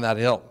 units on that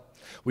hill.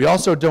 We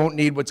also don't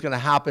need what's going to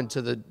happen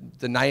to the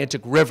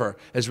Niantic River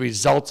as a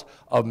result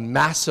of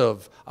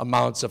massive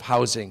amounts of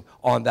housing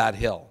on that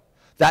hill.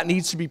 That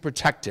needs to be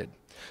protected.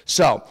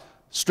 So,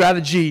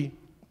 strategy,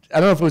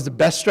 I don't know if it was the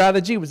best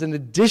strategy, it was an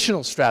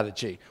additional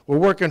strategy. We're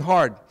working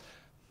hard.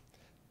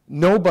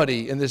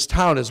 Nobody in this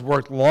town has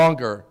worked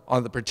longer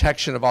on the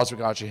protection of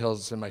Oswegatchie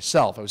Hills than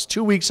myself. I was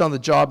 2 weeks on the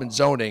job in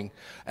zoning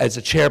as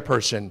a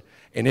chairperson,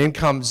 and in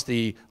comes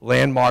the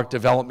landmark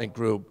development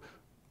group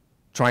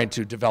trying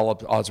to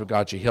develop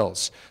Oswegatchie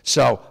Hills.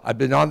 So I've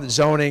been on the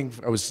zoning,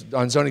 I was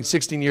on zoning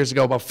 16 years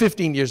ago, about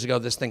 15 years ago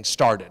this thing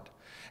started.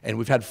 And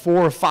we've had 4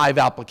 or 5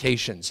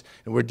 applications,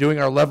 and we're doing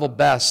our level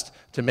best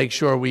to make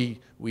sure we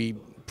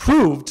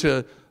prove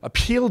to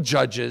appeal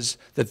judges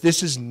that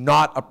this is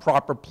not a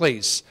proper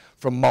place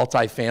for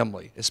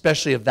multifamily,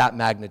 especially of that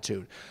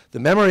magnitude. The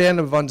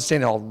memorandum of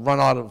understanding, I'll run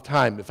out of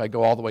time if I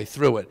go all the way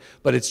through it,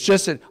 but it's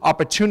just an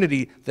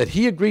opportunity that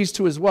he agrees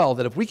to as well,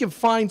 that if we can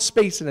find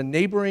space in a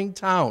neighboring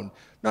town,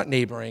 not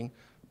neighboring,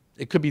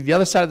 it could be the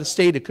other side of the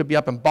state, it could be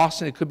up in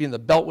Boston, it could be in the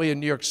Beltway of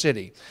New York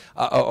City,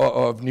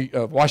 of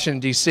Washington,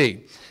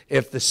 D.C.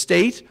 If the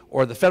state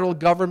or the federal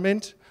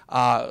government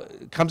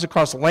comes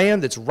across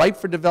land that's ripe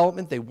for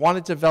development, they want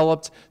it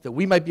developed, that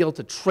we might be able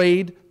to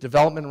trade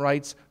development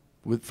rights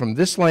from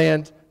this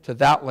land to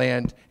that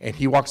land, and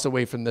he walks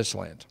away from this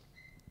land.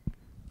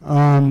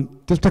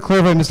 Just to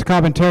clarify, Mr.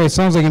 Carpentier, it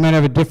sounds like you might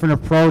have a different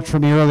approach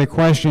from the earlier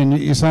question.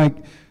 You sound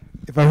like,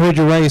 if I heard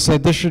you right, you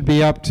said this should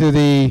be up to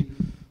the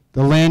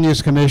Land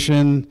Use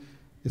Commission.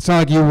 It's not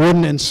like you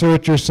wouldn't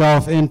insert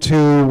yourself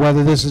into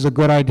whether this is a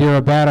good idea or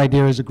a bad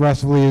idea as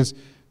aggressively as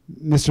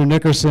Mr.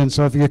 Nickerson.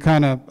 So if you could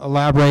kind of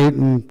elaborate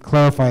and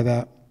clarify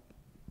that.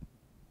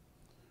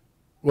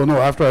 Well, no,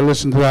 after I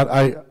listened to that,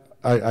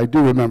 I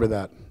do remember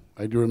that.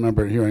 I do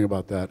remember hearing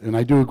about that, and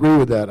I do agree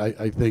with that.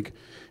 I think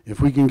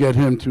if we can get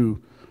him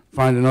to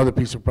find another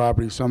piece of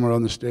property somewhere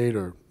on the state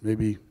or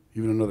maybe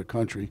even another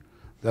country,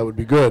 that would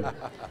be good.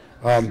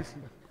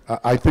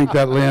 I think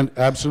that land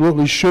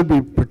absolutely should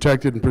be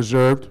protected and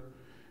preserved,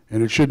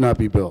 and it should not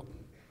be built.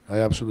 I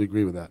absolutely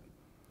agree with that.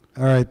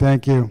 All right,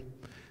 thank you.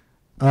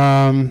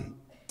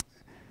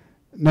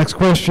 Next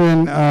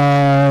question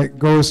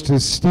goes to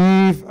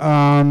Steve.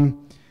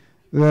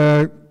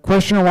 The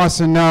questioner wants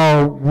to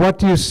know, what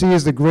do you see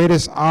as the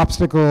greatest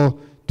obstacle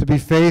to be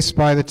faced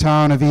by the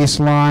town of East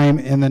Lyme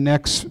in the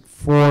next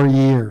 4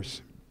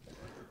 years?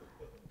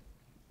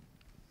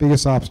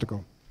 Biggest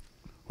obstacle.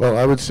 Well,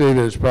 I would say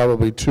there's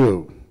probably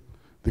 2.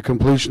 The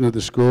completion of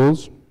the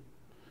schools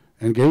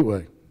and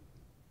Gateway.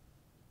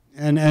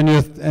 And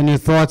your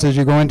thoughts as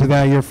you go into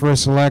that, your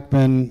first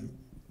selectman,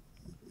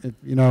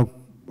 you know,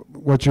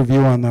 what's your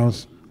view on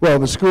those? Well,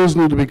 the schools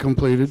need to be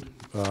completed.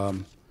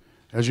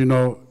 As you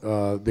know,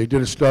 they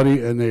did a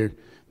study, and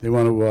they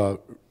want to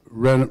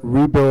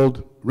renovate,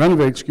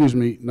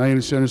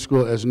 Niantic Center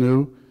School as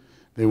new.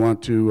 They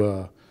want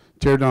to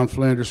tear down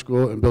Flanders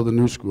School and build a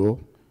new school.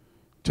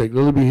 Take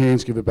Lily B.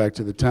 Haynes, give it back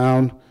to the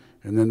town,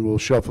 and then we'll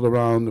shuffle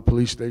around the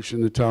police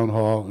station, the town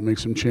hall, and make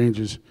some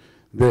changes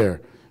there.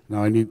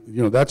 Now,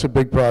 that's a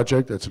big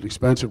project. That's an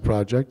expensive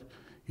project.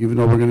 Even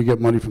though we're going to get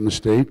money from the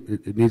state,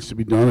 it needs to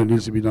be done. It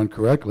needs to be done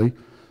correctly.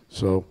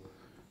 So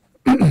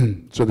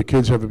the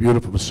kids have a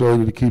beautiful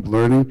facility to keep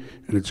learning,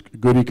 and it's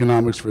good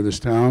economics for this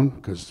town,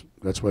 because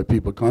that's why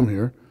people come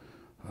here.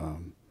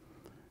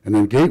 And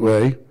then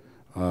Gateway,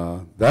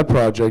 that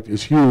project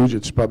is huge.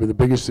 It's probably the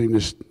biggest thing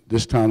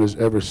this town has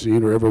ever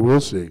seen or ever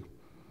will see.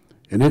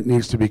 And it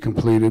needs to be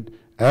completed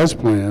as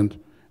planned,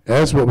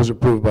 as what was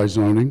approved by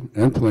zoning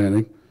and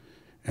planning.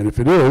 And if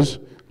it is,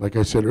 like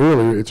I said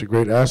earlier, it's a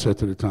great asset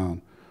to the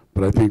town.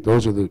 But I think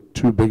those are the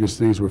 2 biggest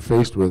things we're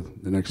faced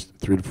with the next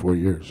 3 to 4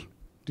 years.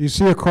 Do you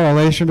see a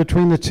correlation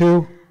between the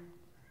 2?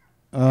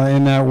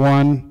 In that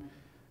one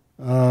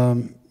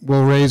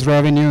will raise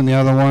revenue and the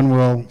other one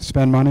will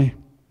spend money?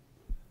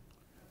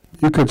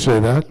 You could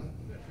say that.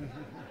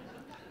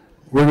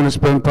 We're going to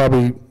spend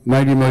probably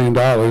 $90 million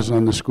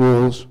on the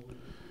schools,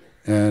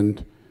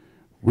 and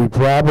we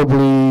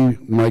probably,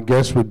 my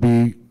guess would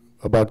be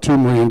about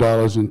 $2 million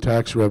in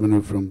tax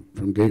revenue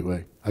from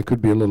Gateway. I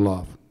could be a little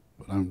off,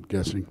 but I'm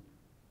guessing.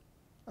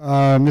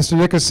 Mr.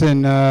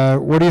 Nickerson,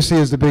 what do you see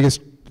as the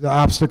biggest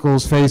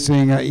obstacles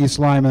facing East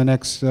Lyme in the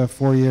next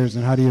 4 years,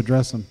 and how do you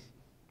address them?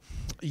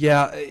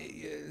 Yeah,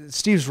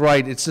 Steve's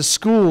right. It's the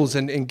schools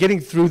and getting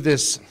through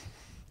this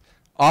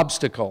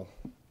obstacle.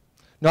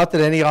 Not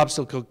that any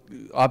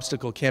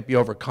obstacle can't be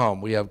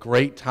overcome. We have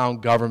great town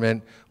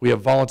government. We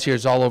have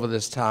volunteers all over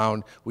this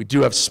town. We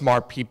do have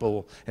smart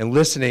people, and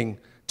listening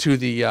to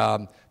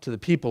the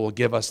people will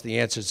give us the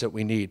answers that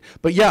we need.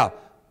 But yeah,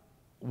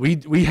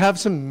 we have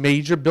some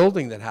major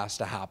building that has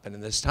to happen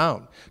in this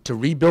town to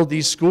rebuild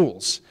these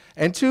schools.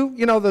 And to,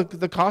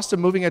 the cost of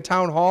moving a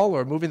town hall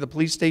or moving the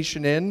police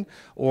station in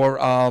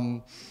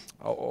or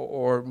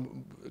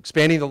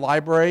expanding the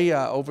library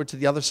over to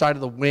the other side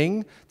of the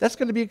wing, that's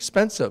going to be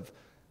expensive.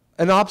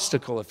 An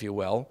obstacle, if you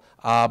will,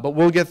 but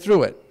we'll get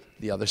through it.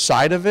 The other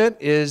side of it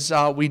is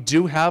we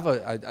do have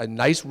a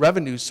nice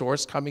revenue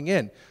source coming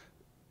in.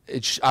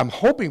 I'm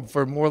hoping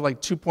for more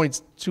like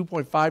 $2.5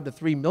 to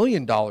 $3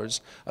 million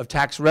of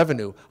tax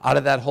revenue out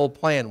of that whole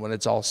plan when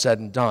it's all said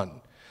and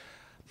done.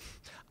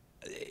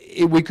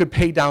 We could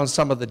pay down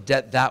some of the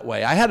debt that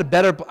way. I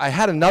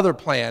had another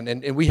plan,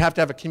 and we have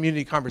to have a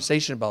community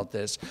conversation about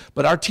this,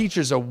 but our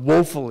teachers are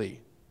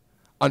woefully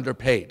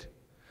underpaid.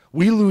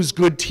 We lose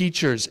good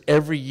teachers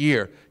every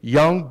year,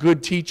 young,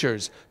 good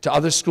teachers, to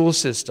other school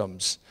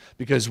systems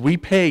because we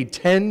pay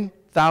 $10,000,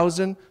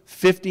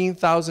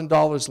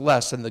 $15,000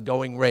 less than the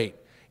going rate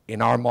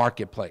in our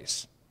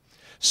marketplace.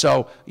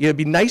 So it'd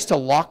be nice to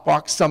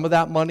lockbox some of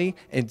that money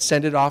and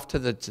send it off to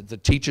the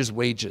teachers'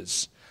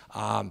 wages.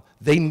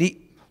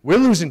 We're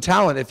losing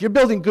talent. If you're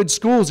building good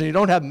schools and you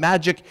don't have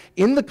magic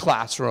in the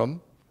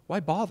classroom,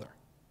 why bother?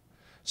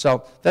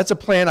 So that's a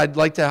plan I'd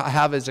like to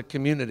have as a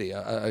community,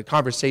 a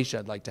conversation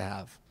I'd like to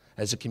have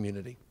as a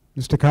community.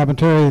 Mr.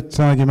 Carpenter, it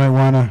sounds like you might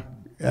want to,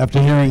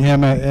 after hearing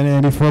him,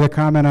 any further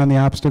comment on the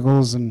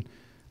obstacles and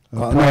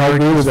no, I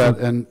agree with that,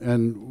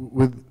 and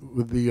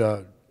with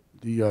the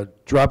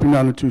dropping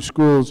down to 2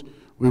 schools,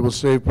 we will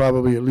save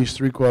probably at least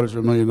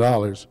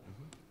 $750,000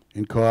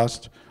 in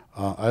cost.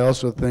 I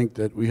also think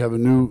that we have a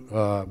new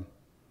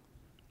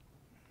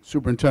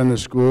superintendent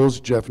of schools,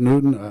 Jeff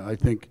Newton. I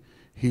think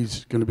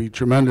he's going to be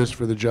tremendous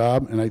for the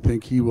job, and I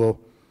think he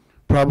will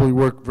probably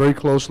work very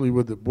closely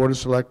with the Board of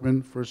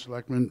Selectmen, First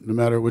Selectman, no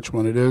matter which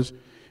one it is,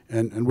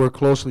 and work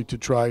closely to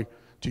try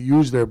to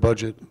use their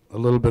budget a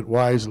little bit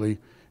wisely,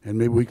 and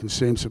maybe we can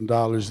save some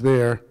dollars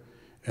there,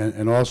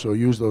 and also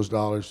use those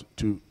dollars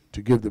to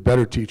give the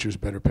better teachers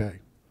better pay.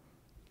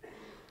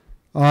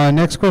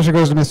 Next question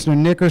goes to Mr.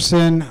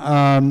 Nickerson.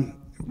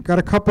 Got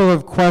a couple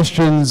of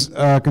questions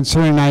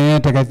concerning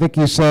Niantic. I think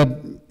you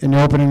said in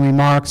your opening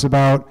remarks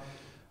about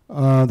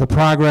the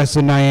progress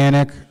in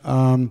Niantic.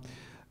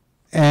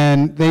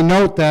 And they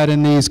note that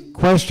in these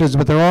questions,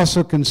 but they're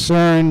also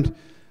concerned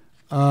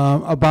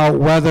about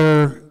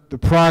whether the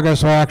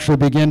progress will actually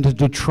begin to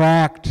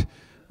detract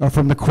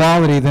from the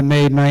quality that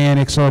made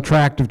Niantic so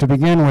attractive to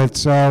begin with.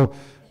 So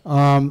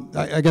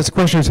I guess the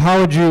question is,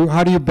 how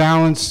do you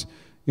balance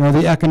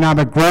the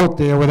economic growth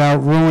there without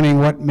ruining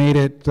what made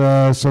it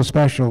so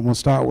special? And we'll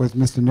start with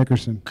Mr.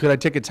 Nickerson. Could I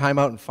take a time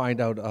out and find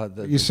out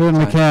You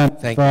certainly can.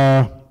 Thank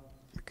you.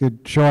 Could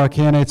show our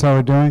candidates how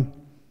we're doing.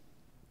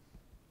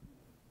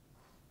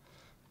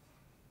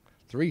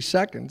 3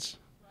 seconds.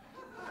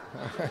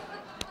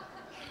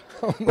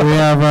 We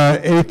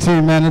have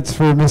 18 minutes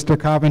for Mr.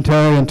 Carpenter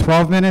and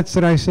 12 minutes,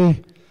 did I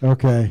see?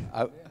 Okay.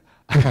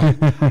 I'm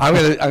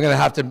gonna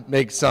have to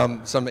make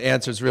some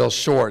answers real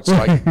short.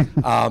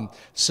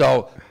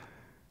 So,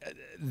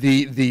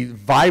 the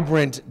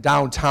vibrant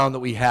downtown that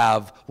we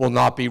have will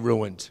not be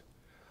ruined.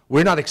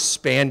 We're not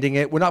expanding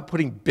it. We're not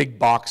putting big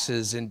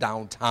boxes in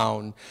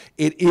downtown.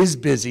 It is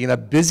busy, and a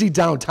busy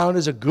downtown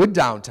is a good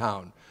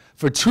downtown.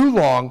 For too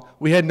long,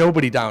 we had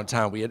nobody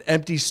downtown. We had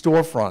empty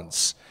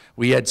storefronts.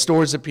 We had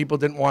stores that people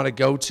didn't want to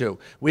go to.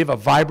 We have a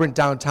vibrant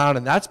downtown,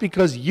 and that's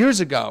because years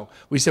ago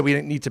we said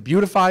we need to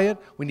beautify it,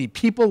 we need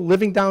people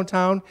living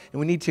downtown, and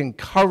we need to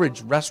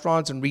encourage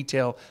restaurants and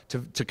retail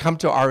to come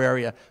to our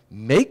area.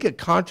 Make a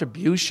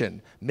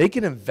contribution, make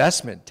an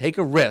investment, take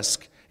a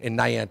risk in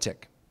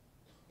Niantic.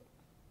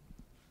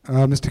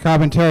 Mr.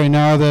 Carpenter,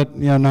 now that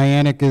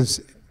Niantic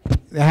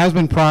there has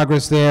been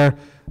progress there,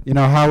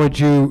 how would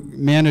you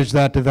manage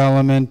that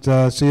development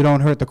so you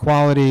don't hurt the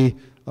quality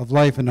of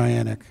life in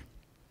Niantic?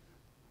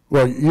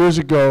 Well, years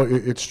ago,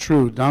 it's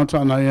true,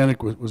 downtown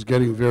Niantic was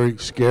getting very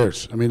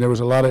scarce. I mean, there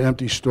was a lot of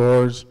empty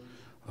stores.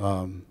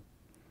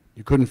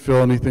 You couldn't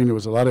fill anything. There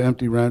was a lot of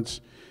empty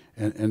rents.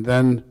 And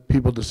then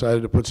people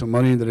decided to put some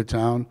money into the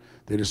town.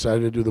 They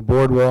decided to do the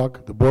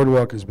boardwalk. The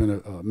boardwalk has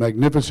been a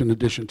magnificent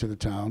addition to the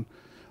town.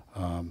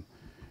 And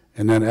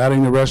then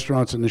adding the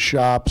restaurants and the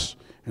shops,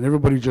 and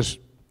everybody just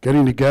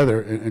getting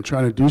together and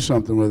trying to do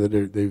something with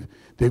it.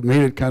 They've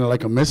made it kind of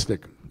like a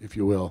mystic, if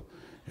you will.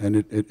 And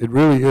it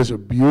really is a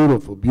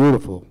beautiful,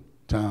 beautiful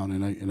town,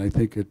 and I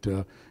think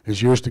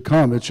as years to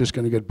come, it's just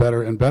going to get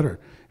better and better.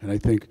 And I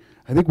think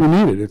we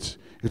need it.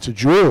 It's a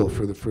jewel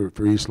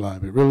for East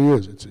Lyme. It really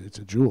is. It's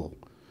a jewel,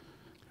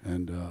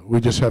 and we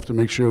just have to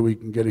make sure we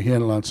can get a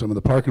handle on some of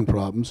the parking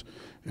problems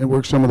and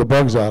work some of the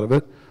bugs out of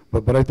it.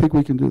 But I think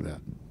we can do that.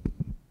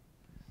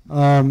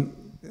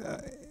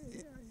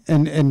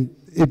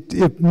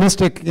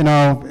 Mystic,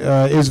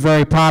 is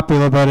very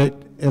popular, but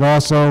it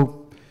also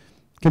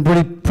can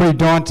be pretty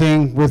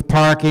daunting with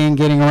parking,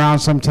 getting around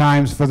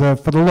sometimes for the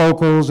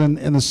locals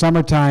in the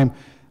summertime.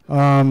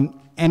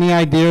 Any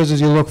ideas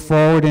as you look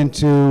forward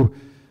into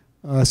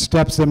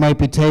steps that might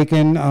be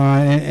taken?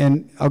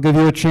 And I'll give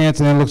you a chance,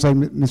 and then it looks like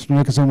Mr.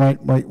 Nickerson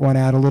might want to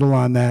add a little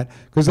on that,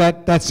 because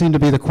that seemed to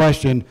be the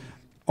question.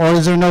 Or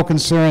is there no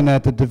concern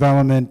that the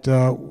development,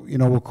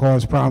 will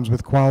cause problems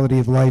with quality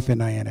of life in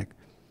Niantic?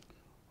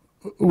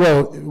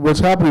 Well, what's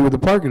happening with the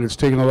parking, it's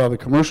taking a lot of the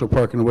commercial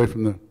parking away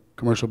from the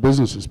commercial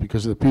businesses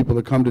because of the people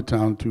that come to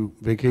town to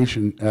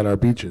vacation at our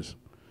beaches.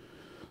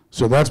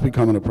 So that's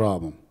becoming a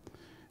problem.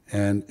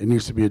 and it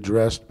needs to be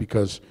addressed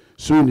because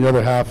soon the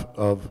other half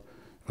of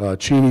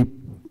Cheney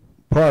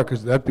Park,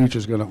 that beach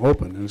is going to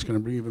open, and it's going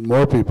to bring even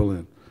more people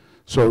in.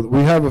 So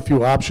we have a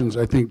few options,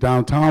 I think,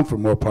 downtown for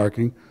more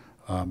parking.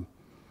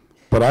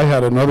 But I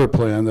had another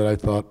plan that I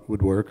thought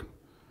would work,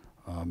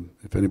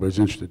 if anybody's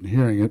interested in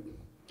hearing it.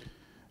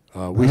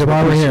 That's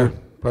why we're here.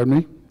 Pardon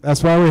me?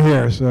 That's why we're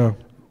here, so.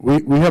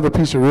 We have a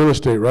piece of real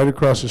estate right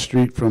across the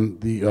street from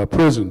the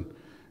prison,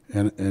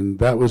 and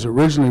that was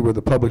originally where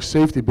the public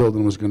safety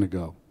building was going to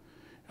go.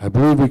 I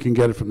believe we can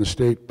get it from the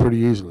state pretty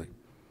easily.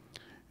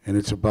 And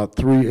it's about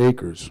 3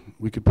 acres.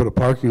 We could put a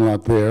parking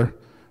lot there.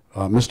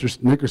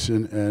 Mr.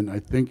 Nickerson, and I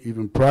think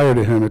even prior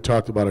to him, had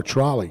talked about a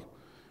trolley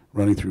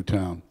running through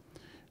town.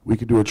 We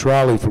could do a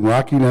trolley from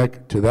Rocky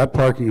Neck to that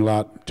parking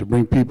lot to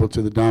bring people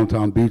to the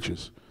downtown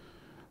beaches.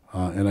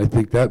 And I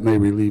think that may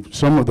relieve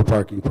some of the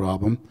parking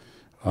problem.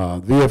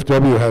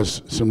 VFW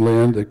has some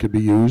land that could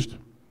be used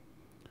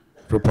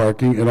for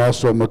parking, and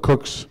also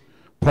McCook's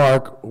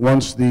Park,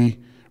 once the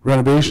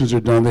renovations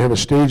are done, they have a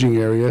staging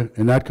area,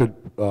 and that could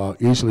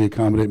easily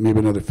accommodate maybe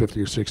another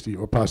 50 or 60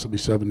 or possibly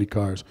 70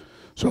 cars.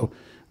 So,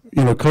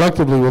 you know,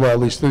 collectively with all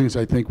these things,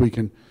 I think we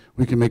can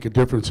make a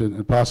difference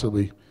and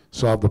possibly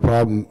solve the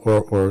problem,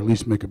 or at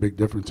least make a big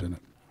difference in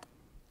it.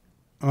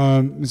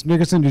 Ms.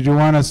 Nickerson, did you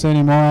want to say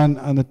any more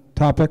on the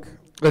topic?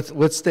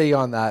 Let's stay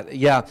on that.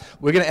 Yeah,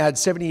 we're going to add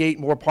 78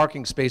 more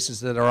parking spaces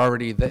that are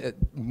already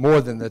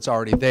more than that's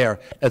already there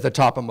at the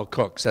top of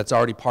McCook's. That's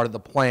already part of the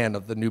plan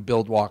of the new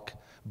boardwalk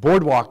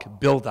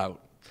build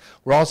out.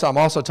 I'm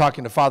also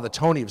talking to Father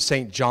Tony of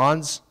St.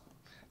 John's.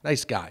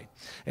 Nice guy.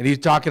 And he's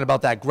talking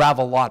about that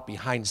gravel lot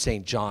behind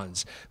St.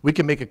 John's. We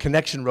can make a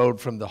connection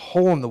road from the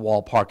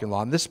hole-in-the-wall parking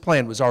lot. And this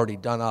plan was already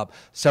done up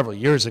several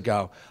years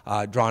ago,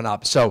 drawn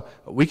up. So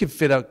we could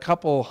fit a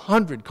couple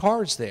hundred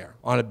cars there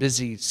on a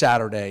busy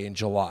Saturday in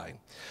July.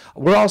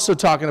 We're also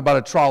talking about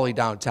a trolley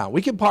downtown.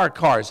 We can park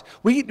cars.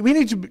 We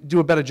need to do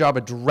a better job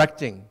of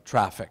directing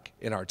traffic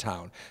in our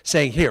town,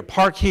 saying, here,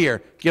 park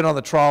here, get on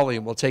the trolley,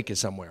 and we'll take you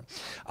somewhere.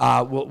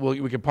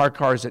 We can park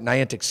cars at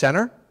Niantic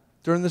Center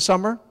during the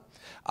summer.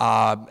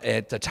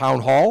 At the town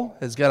hall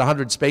has got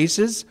 100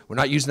 spaces. We're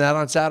not using that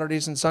on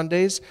Saturdays and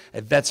Sundays.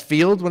 At Vets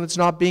Field, when it's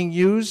not being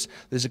used,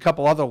 there's a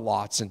couple other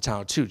lots in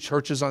town too.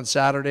 Churches on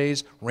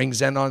Saturdays,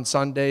 Rings End on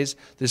Sundays.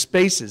 There's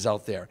spaces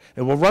out there.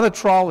 And we'll run a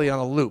trolley on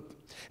a loop.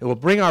 It will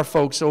bring our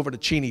folks over to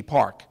Cheney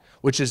Park,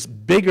 which is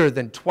bigger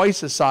than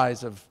twice the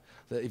size of,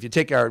 if you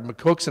take our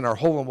McCook's and our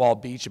hole-in-wall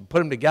beach and put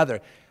them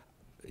together,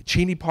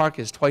 Cheney Park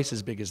is twice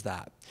as big as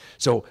that.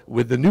 So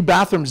with the new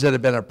bathrooms that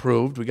have been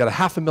approved, we got a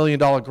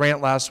 $500,000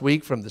 grant last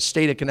week from the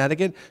state of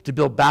Connecticut to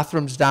build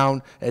bathrooms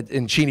down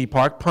in Cheney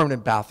Park,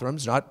 permanent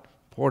bathrooms, not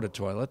porta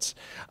toilets.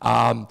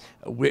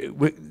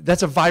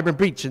 That's a vibrant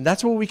beach, and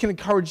that's where we can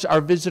encourage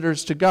our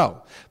visitors to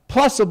go.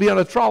 Plus, they'll be on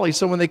a trolley,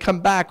 so when they come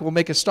back, we'll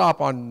make a stop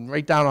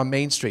right down on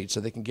Main Street so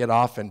they can get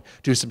off and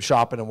do some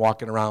shopping and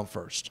walking around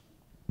first.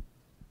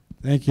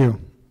 Thank you.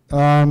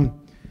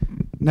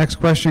 Next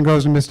question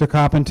goes to Mr.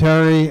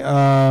 Carpenteri.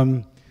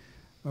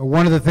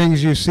 One of the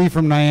things you see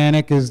from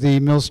Niantic is the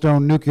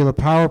Millstone Nuclear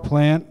Power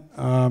Plant.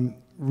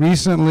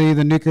 Recently,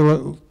 the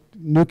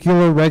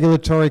Nuclear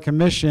Regulatory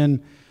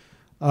Commission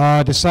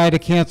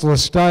decided to cancel a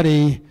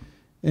study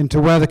into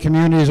whether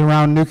communities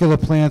around nuclear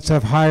plants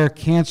have higher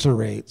cancer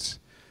rates.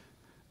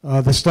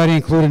 The study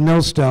included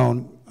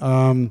Millstone.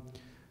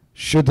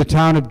 Should the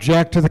town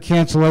object to the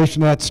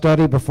cancellation of that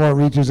study before it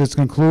reaches its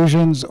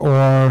conclusions,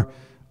 or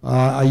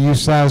are you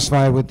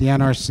satisfied with the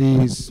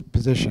NRC's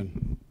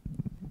position?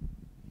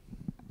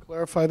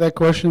 Clarify that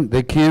question.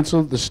 They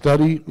canceled the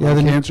study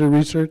on cancer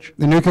research?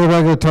 The Nuclear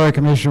Regulatory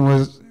Commission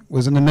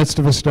was in the midst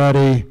of a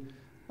study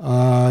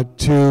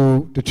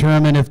to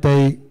determine if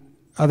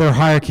are there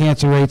higher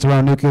cancer rates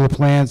around nuclear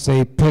plants.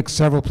 They picked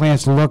several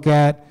plants to look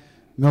at.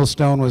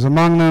 Millstone was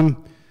among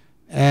them,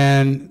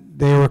 and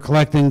they were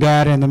collecting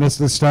data in the midst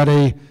of the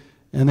study,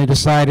 and they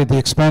decided the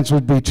expense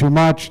would be too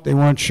much. They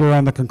weren't sure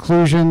on the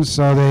conclusions,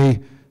 so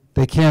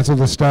they canceled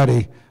the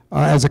study.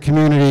 As a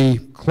community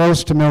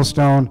close to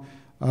Millstone,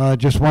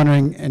 just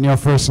wondering, and your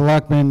first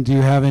selectman, do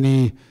you have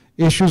any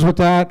issues with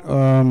that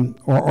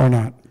or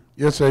not?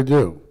 Yes, I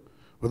do.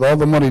 With all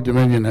the money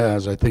Dominion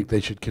has, I think they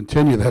should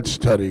continue that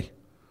study.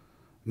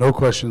 No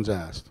questions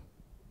asked.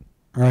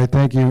 All right,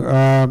 thank you.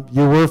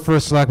 You were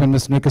first selectman,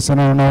 Ms. Nickerson.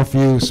 I don't know if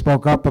you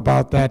spoke up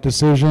about that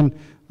decision.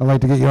 I'd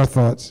like to get your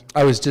thoughts.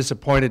 I was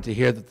disappointed to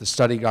hear that the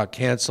study got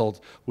canceled.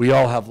 We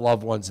all have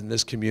loved ones in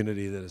this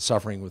community that are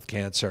suffering with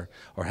cancer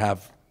or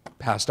have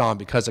passed on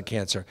because of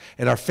cancer,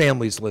 and our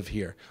families live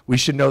here. We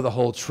should know the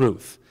whole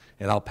truth,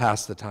 and I'll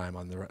pass the time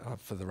on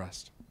for the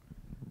rest.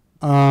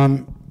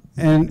 Mr.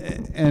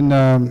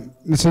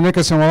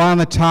 Nickerson, while on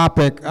the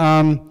topic,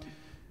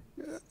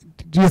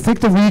 do you think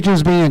the region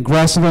is being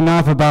aggressive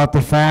enough about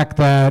the fact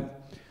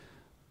that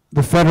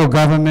the federal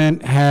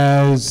government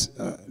has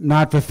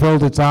not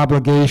fulfilled its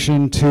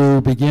obligation to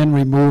begin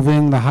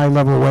removing the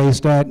high-level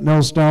waste at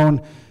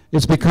Millstone?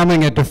 It's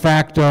becoming a de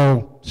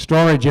facto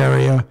storage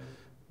area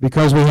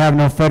because we have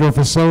no federal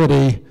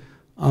facility.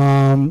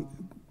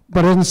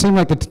 But it doesn't seem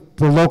like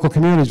the local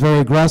community is very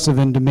aggressive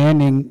in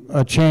demanding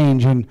a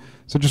change, and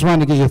so just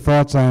wanted to get your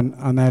thoughts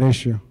on that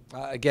issue.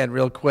 Again,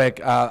 real quick,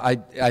 I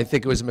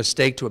think it was a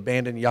mistake to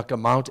abandon Yucca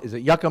Mountain. Is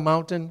it Yucca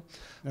Mountain?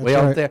 That's Way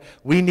out right. there.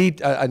 We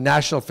need a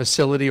national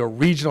facility or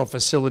regional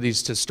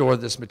facilities to store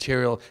this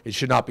material. It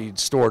should not be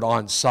stored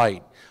on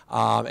site.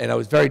 And I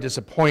was very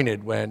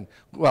disappointed when,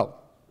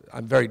 well,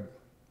 I'm very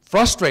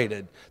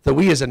frustrated that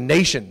we as a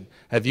nation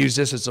have used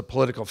this as a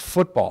political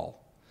football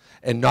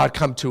and not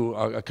come to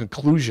a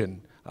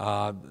conclusion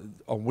on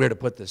where to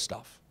put this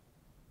stuff.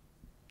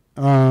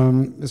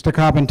 Mr.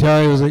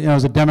 Carpenteri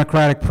was a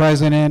Democratic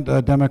president,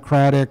 a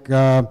Democratic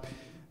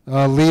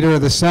leader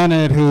of the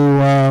Senate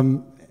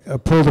who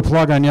pulled the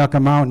plug on Yucca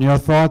Mountain. Your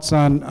thoughts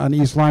on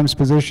East Lyme's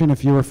position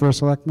if you were first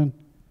selectman?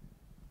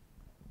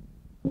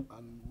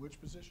 On which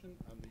position?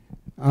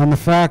 On the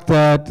fact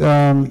that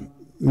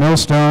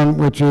Millstone,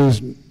 which is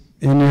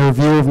in your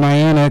view of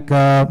Niantic,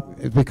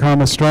 has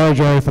become a storage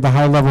area for the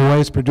high-level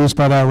waste produced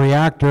by that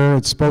reactor.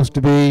 It's supposed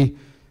to be,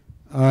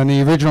 in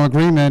the original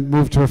agreement,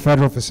 moved to a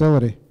federal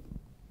facility.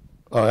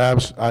 Oh,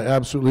 I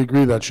absolutely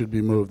agree that should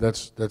be moved.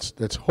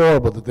 That's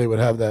horrible that they would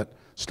have that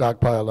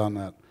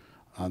stockpiled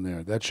on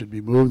there. That should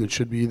be moved. It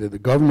should be either the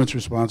government's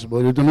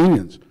responsibility or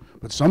Dominion's.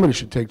 But somebody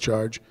should take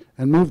charge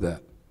and move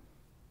that.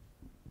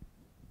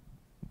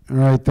 All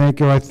right, thank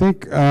you. I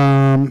think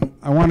I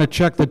want to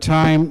check the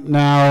time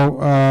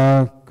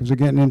now because we're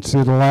getting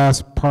into the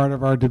last part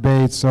of our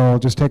debate, so I'll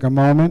just take a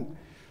moment.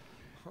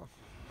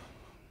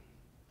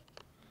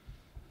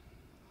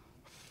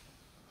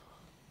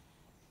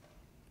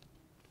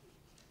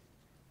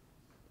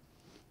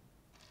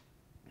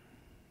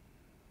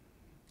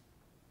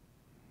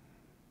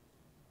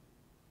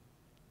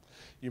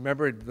 You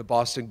remember the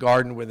Boston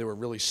Garden when they were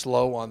really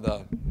slow on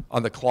the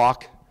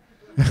clock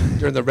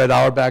during the Red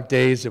Auerbach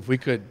days? If we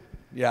could,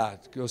 yeah,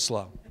 go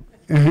slow.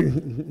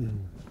 Did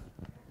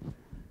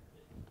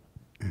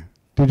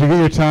you get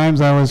your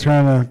times? I was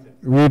trying to.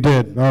 We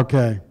did.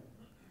 Okay.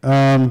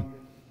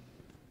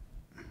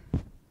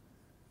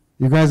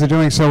 You guys are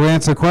doing so. We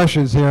answer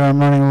questions here. I'm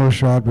running a little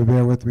short, but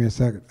bear with me a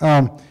second.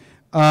 And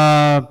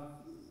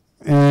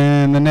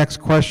the next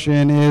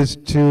question is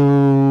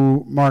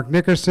to Mark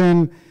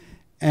Nickerson.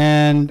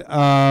 And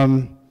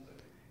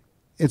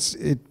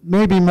it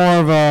may be more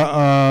of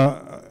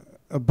a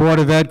Board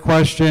of Ed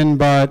question,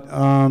 but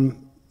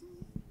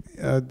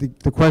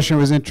the question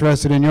was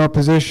interested in your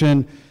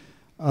position.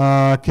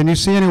 Can you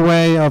see any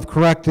way of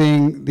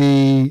correcting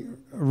the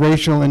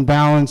racial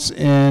imbalance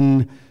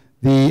in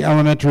the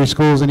elementary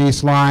schools in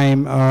East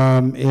Lyme?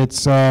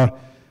 It's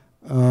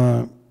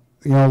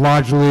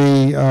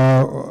largely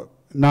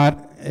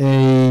not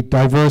a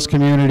diverse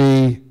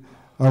community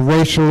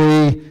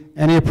racially.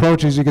 Any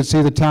approaches you could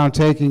see the town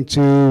taking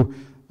to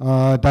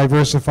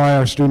diversify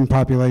our student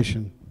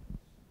population?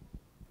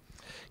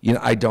 You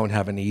know, I don't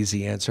have an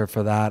easy answer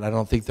for that. I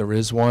don't think there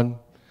is one.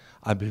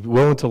 I'd be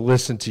willing to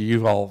listen to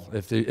you all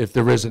if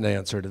there is an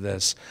answer to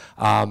this.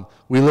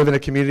 We live in a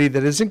community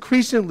that is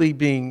increasingly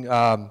being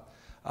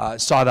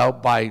sought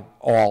out by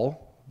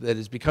all, that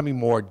is becoming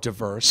more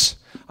diverse.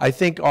 I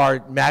think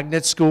our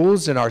magnet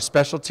schools and our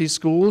specialty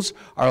schools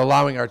are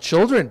allowing our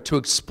children to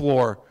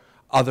explore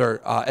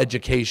other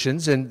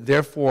educations and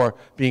therefore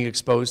being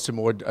exposed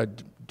to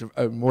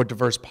a more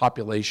diverse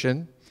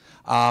population.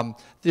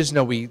 There's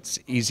no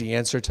easy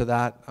answer to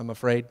that, I'm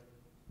afraid.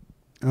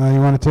 You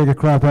want to take a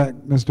crack at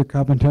Mr.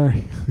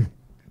 Carpenteri?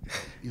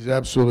 He's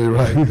absolutely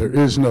right. There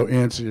is no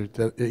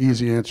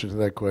easy answer to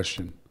that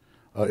question.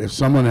 If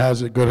someone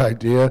has a good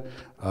idea,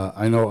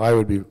 I know I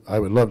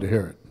would love to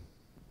hear it.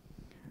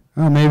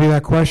 Maybe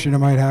that question, I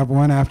might have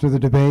one after the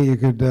debate. You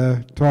could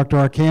talk to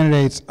our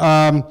candidates.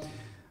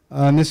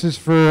 And this is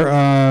for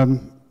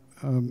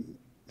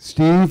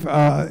Steve,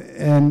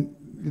 and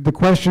the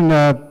question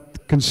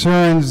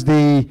concerns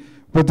the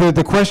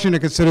question it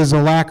considers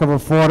a lack of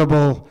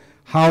affordable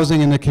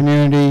housing in the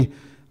community.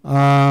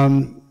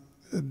 The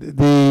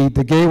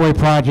Gateway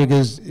project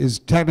is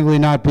technically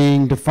not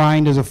being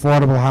defined as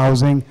affordable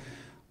housing.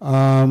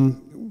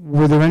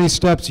 Were there any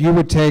steps you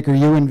would take or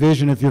you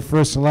envision if you're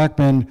first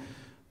selectman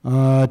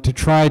to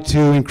try to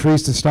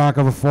increase the stock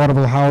of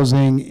affordable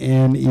housing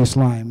in East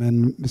Lyme?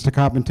 And Mr.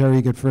 Carpenteri,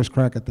 you get first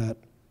crack at that.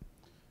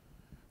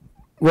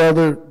 Well,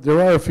 there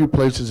are a few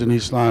places in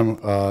East Lyme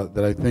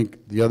that I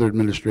think the other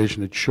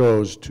administration had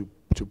chose to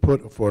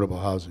put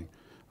affordable housing.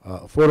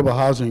 Affordable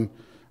housing,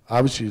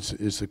 obviously,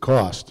 is the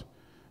cost.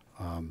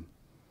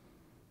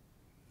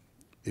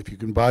 If you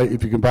can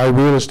buy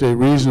real estate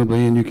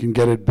reasonably and you can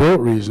get it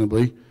built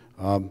reasonably,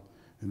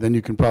 then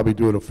you can probably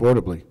do it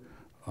affordably.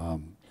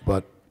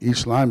 But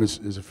East Lyme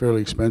is a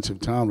fairly expensive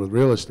town with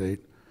real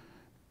estate,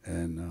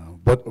 and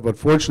but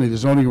fortunately the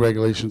zoning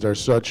regulations are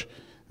such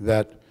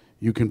that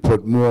you can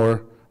put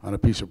more on a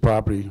piece of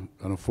property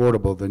on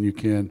affordable than you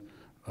can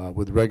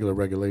with regular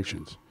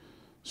regulations.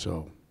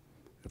 So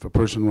if a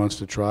person wants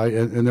to try,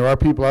 and there are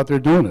people out there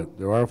doing it,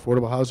 there are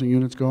affordable housing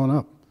units going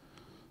up.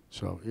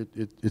 So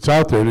it's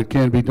out there and it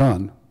can be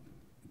done.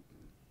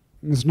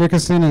 Ms.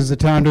 Nickerson, is the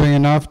town doing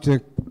enough to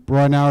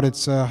broaden out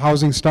its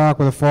housing stock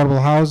with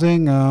affordable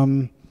housing?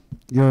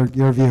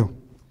 Your view?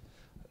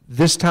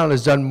 This town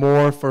has done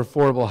more for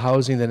affordable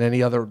housing than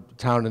any other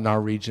town in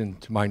our region,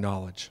 to my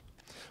knowledge.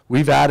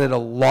 We've added a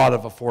lot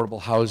of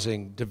affordable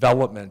housing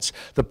developments.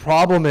 The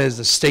problem is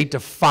the state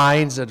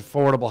defines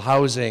affordable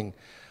housing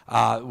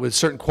with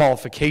certain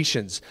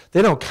qualifications.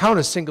 They don't count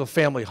a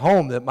single-family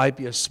home that might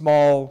be a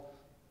small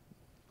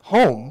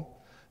home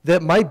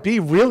that might be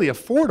really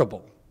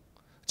affordable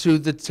to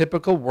the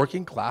typical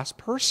working-class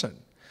person.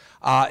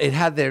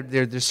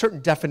 There's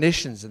certain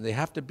definitions, and they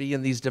have to be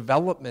in these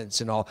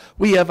developments and all.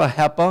 We have a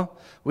HEPA.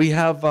 We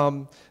have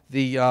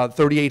the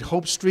 38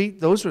 Hope Street.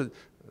 Those were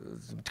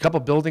a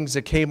couple buildings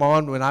that came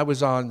on when I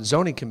was on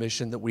zoning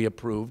commission that we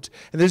approved.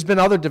 And there's been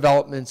other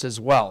developments as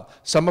well.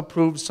 Some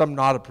approved, some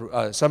not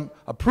approved. Some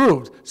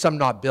approved, some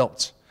not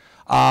built.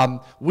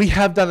 We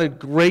have done a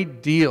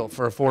great deal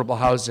for affordable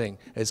housing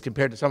as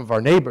compared to some of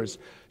our neighbors.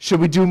 Should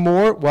we do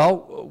more?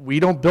 Well, we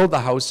don't build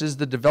the houses,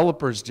 the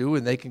developers do,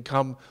 and they can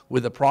come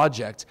with a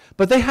project.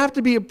 But they have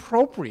to be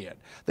appropriate.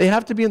 They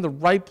have to be in the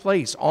right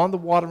place, on the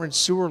water and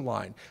sewer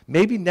line,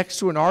 maybe next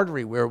to an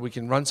artery where we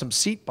can run some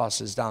seat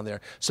buses down there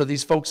so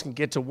these folks can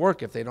get to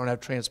work if they don't have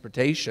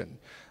transportation.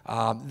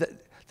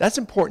 That's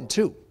important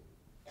too.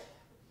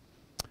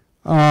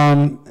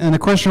 And the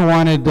question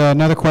wanted,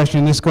 another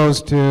question, this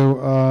goes to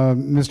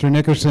Mr.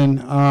 Nickerson.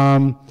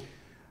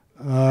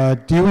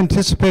 Do you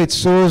anticipate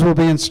sewers will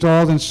be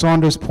installed in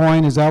Saunders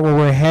Point? Is that where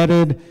we're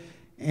headed?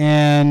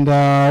 And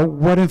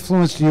what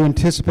influence do you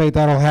anticipate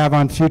that'll have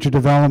on future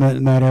development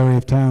in that area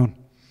of town?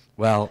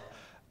 Well,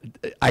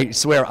 I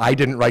swear I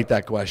didn't write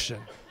that question.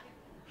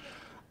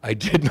 I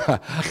did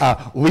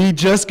not. We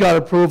just got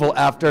approval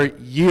after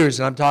years,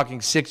 and I'm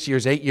talking 6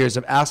 years, 8 years,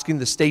 of asking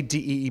the state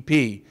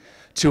DEEP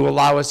to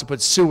allow us to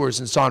put sewers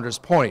in Saunders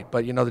Point.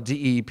 But, you know, the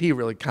DEEP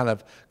really kind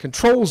of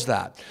controls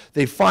that.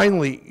 They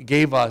finally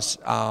gave us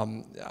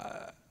a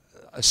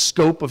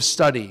scope of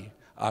study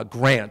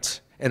grant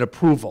and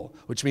approval,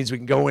 which means we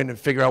can go in and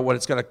figure out what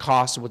it's going to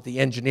cost and what the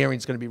engineering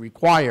is going to be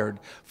required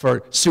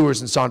for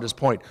sewers in Saunders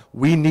Point.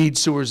 We need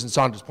sewers in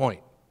Saunders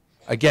Point.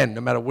 Again, no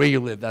matter where you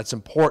live, that's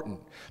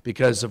important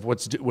because of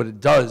what it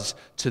does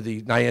to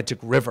the Niantic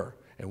River,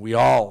 and we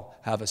all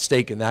have a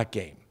stake in that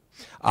game.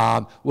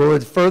 Will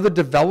it further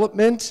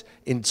development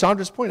in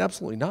Saunders Point?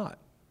 Absolutely not.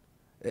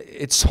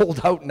 It's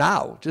sold out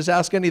now. Just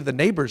ask any of the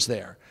neighbors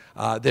there.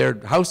 They're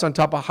house on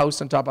top of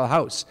house on top of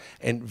house,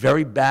 and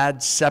very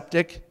bad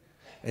septic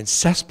and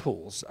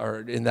cesspools are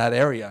in that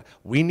area.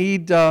 We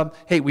need,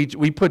 hey,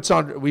 we put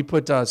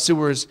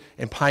sewers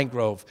in Pine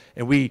Grove,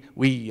 and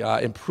we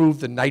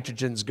improved the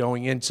nitrogens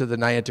going into the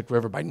Niantic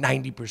River by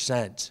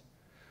 90%.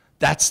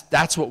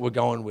 That's what we're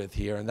going with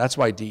here, and that's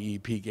why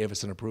DEP gave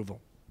us an approval.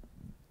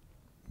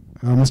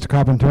 Mr.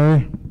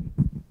 Carpenter?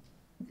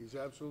 He's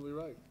absolutely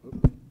right.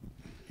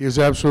 He is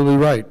absolutely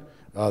right.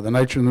 The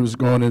nitrogen that was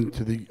going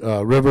into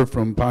the river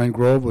from Pine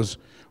Grove was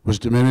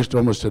diminished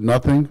almost to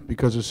nothing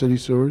because of city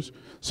sewers.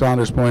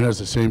 Saunders Point has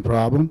the same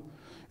problem.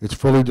 It's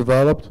fully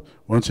developed.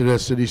 Once it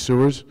has city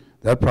sewers,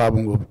 that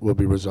problem will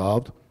be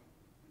resolved,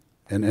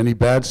 and any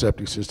bad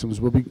septic systems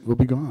will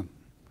be gone.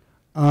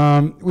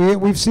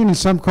 We've seen in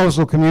some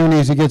coastal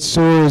communities you get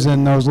sewers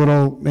and those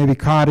little maybe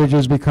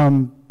cottages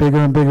become bigger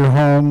and bigger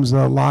homes.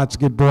 The lots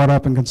get brought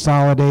up and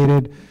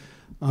consolidated.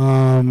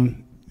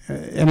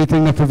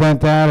 Anything to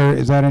prevent that, or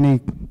is that any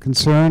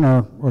concern,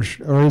 or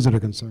is it a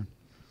concern?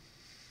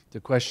 The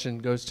question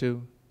goes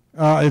to?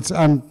 I'm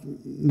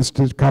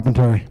Mr.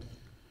 Carpenter.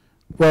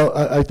 Well,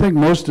 I think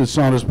most of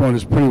Saunders Point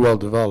is pretty well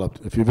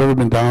developed. If you've ever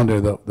been down there,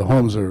 the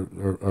homes are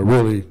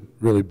really,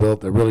 really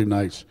built. They're really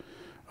nice.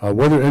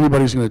 Whether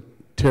anybody's going to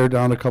tear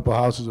down a couple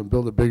houses and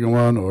build a bigger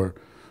one, or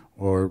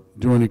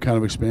do any kind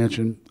of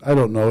expansion, I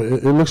don't know.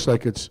 It looks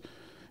like it's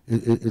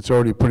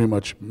already pretty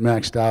much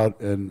maxed out,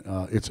 and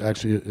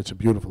it's a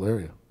beautiful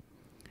area.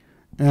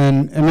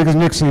 And Mrs.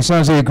 Nixon, it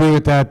sounds like you agree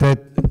with that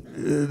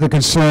the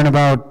concern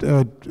about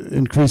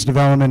increased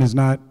development is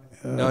not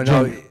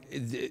No,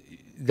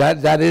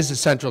 that is a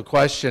central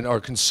question or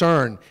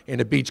concern in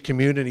a beach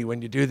community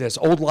when you do this.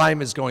 Old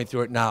Lyme is going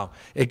through it now.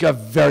 It got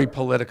very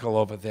political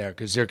over there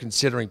because they're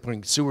considering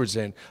putting sewers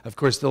in. Of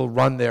course, they'll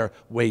run their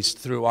waste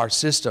through our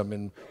system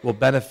and will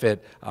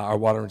benefit, our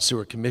Water and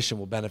Sewer Commission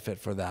will benefit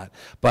for that.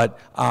 But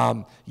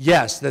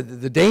yes, the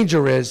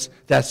danger is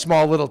that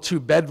small little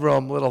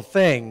two-bedroom little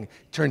thing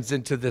turns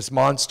into this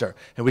monster,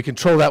 and we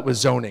control that with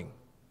zoning,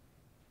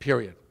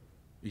 period.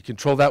 You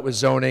control that with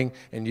zoning,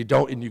 and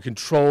you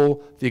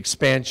control the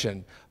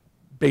expansion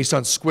based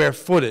on square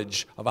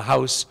footage of a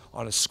house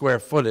on a square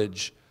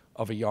footage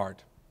of a yard.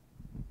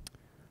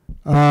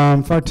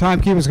 If our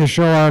timekeepers can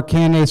show our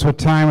candidates what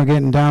time we're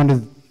getting down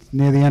to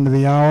near the end of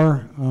the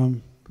hour.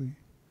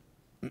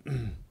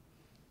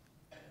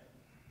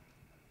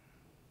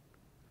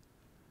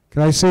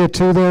 Can I see it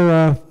too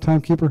there,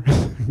 timekeeper?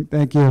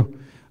 Thank you.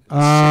 6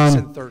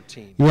 and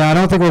 13. Yeah, I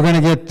don't think we're going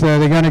to get,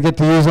 they're going to get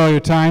to use all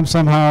your time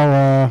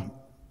somehow,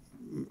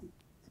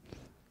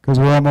 because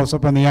we're almost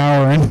up on the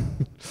hour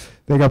and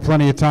they got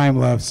plenty of time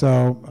left.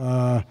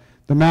 So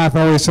the math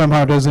always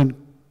somehow doesn't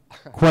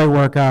quite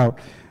work out.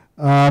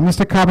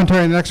 Mr. Carpenter,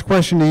 the next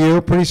question to you,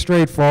 pretty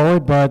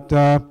straightforward, but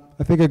I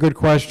think a good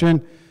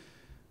question.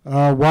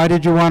 Why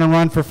did you want to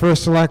run for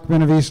first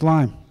selectman of East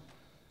Lyme?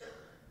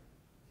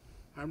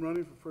 I'm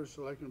running for first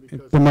selectman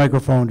because... The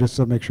microphone, just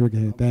so make sure we can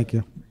hear you. Thank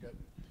you.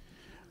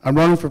 I'm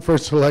running for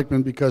first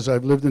selectman because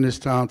I've lived in this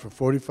town for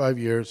 45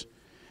 years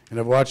and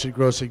I've watched it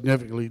grow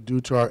significantly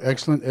due to our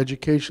excellent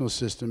educational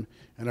system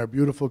and our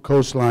beautiful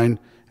coastline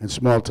and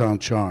small town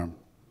charm.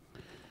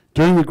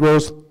 During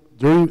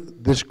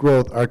this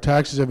growth, our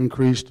taxes have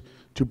increased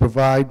to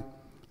provide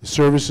the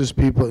services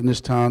people in this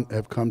town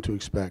have come to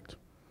expect.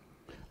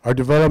 Our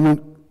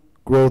development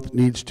growth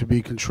needs to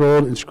be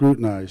controlled and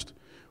scrutinized.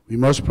 We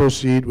must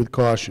proceed with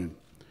caution.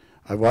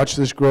 I've watched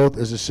this growth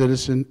as a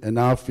citizen and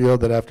now feel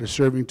that after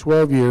serving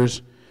 12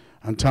 years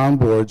on town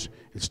boards,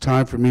 it's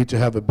time for me to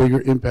have a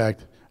bigger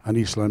impact on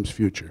East Lyme's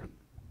future.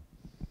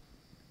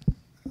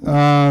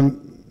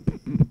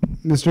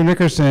 Mr.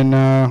 Nickerson,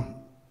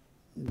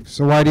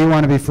 so why do you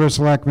want to be first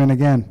selectman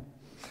again?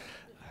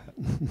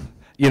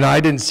 You know,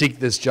 I didn't seek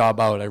this job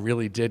out. I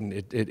really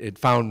didn't. It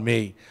found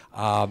me.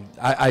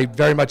 I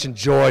very much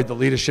enjoyed the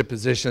leadership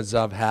positions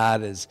I've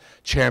had as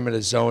chairman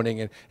of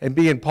zoning and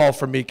being Paul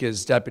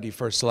Formica's deputy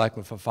first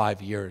selectman for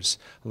 5 years.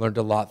 I learned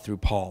a lot through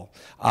Paul.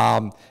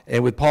 And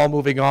with Paul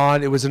moving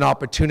on, it was an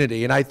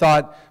opportunity. And I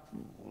thought,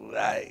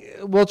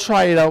 we'll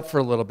try it out for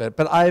a little bit.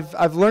 But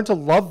I've learned to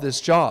love this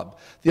job.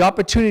 The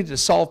opportunity to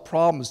solve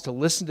problems, to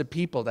listen to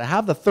people, to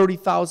have the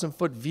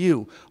 30,000-foot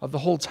view of the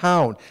whole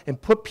town and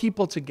put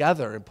people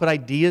together and put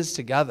ideas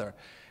together.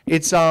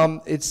 It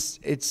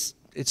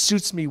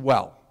suits me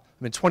well.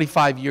 I've been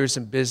 25 years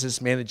in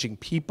business managing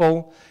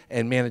people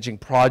and managing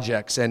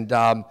projects. And,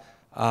 you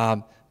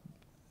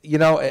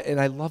know,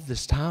 and I love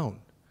this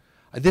town.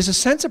 There's a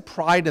sense of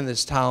pride in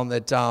this town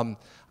that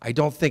I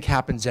don't think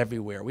happens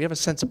everywhere. We have a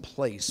sense of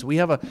place. We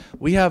have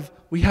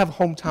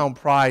hometown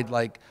pride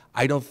like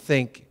I don't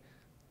think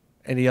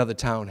any other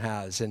town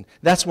has. And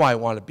that's why I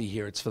want to be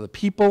here. It's for the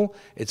people.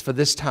 It's for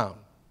this town.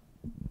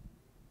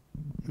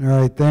 All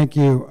right, thank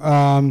you.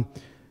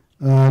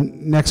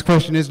 Next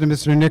question is to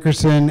Mr.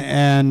 Nickerson,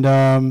 and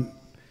I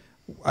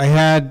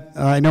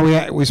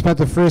know we spent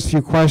the first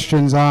few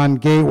questions on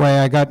Gateway.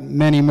 I got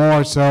many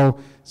more, so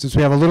since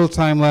we have a little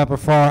time left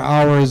before our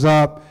hour is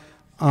up,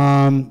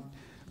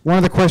 one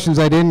of the questions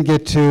I didn't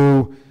get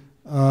to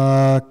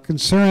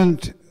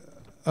concerned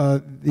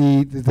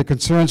the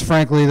concerns,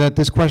 frankly, that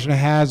this question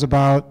has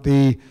about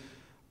the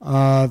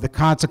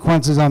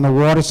consequences on the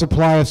water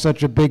supply of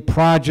such a big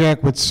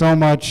project with so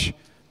much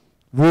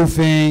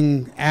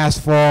roofing,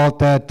 asphalt,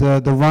 that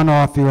the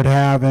runoff you would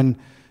have, and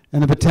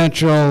the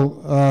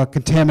potential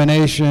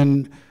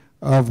contamination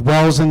of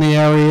wells in the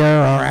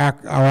area,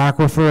 our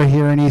aquifer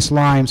here in East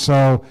Lyme.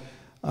 So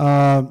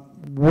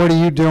what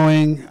are you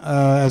doing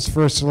as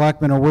first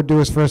selectman, or would do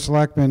as first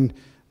selectman,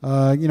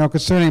 you know,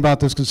 concerning about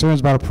those concerns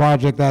about a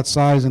project that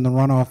size and the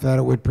runoff that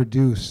it would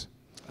produce?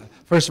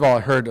 First of all, I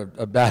heard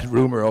a bad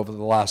rumor over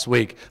the last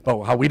week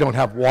about how we don't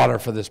have water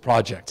for this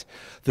project.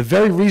 The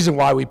very reason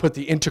why we put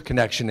the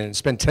interconnection in and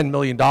spent $10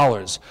 million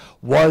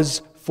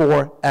was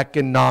for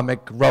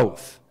economic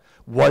growth,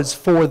 was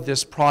for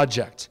this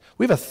project.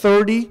 We have a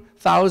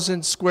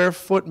 30,000 square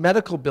foot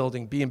medical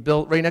building being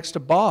built right next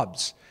to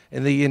Bob's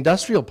in the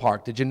industrial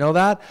park. Did you know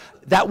that?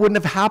 That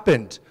wouldn't have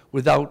happened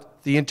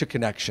without the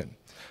interconnection.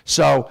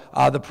 So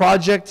the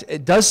project,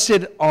 it does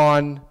sit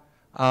on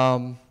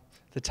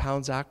the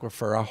town's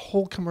aquifer. Our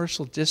whole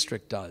commercial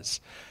district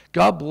does.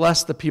 God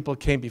bless the people who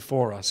came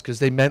before us because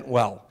they meant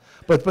well.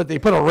 But they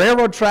put a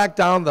railroad track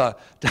down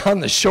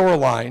the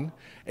shoreline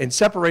and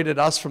separated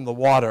us from the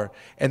water,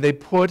 and they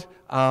put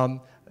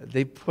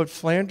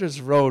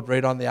Flanders Road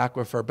right on the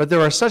aquifer. But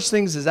there are such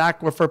things as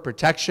aquifer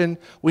protection.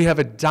 We have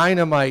a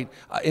dynamite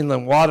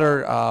inland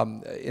water,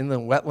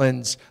 inland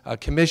wetlands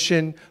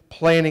commission,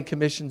 planning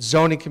commission,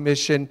 zoning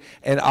commission,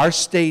 and our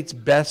state's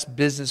best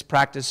business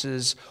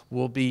practices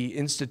will be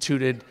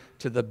instituted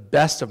to the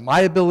best of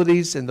my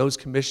abilities and those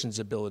commission's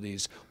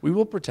abilities. We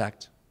will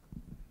protect.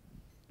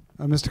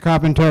 Mr.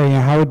 Carpenter,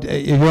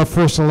 you're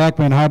first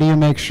selectman, how do you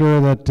make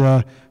sure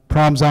that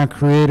problems aren't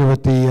created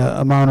with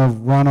the amount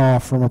of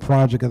runoff from a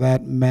project of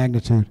that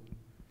magnitude?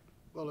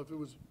 Well,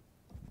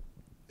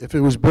 if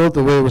it was built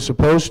the way it was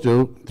supposed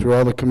to, through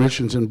all the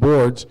commissions and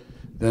boards,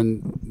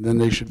 then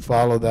they should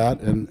follow that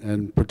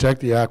and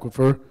protect the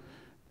aquifer,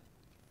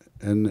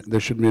 and there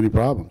shouldn't be any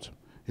problems.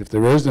 If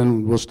there is,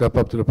 then we'll step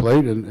up to the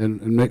plate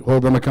and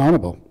hold them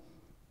accountable.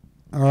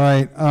 All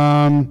right.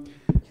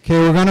 Okay,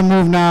 we're going to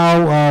move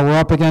now. We're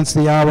up against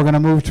the hour. We're going to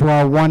move to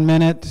our 1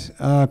 minute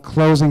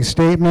closing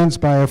statements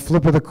by a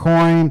flip of the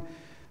coin.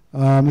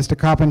 Mr.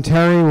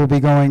 Carpenteri will be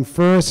going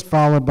first,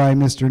 followed by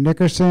Mr.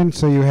 Nickerson.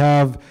 So you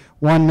have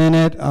 1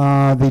 minute.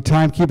 The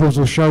timekeepers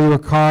will show you a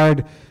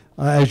card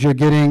as you're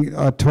getting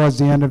towards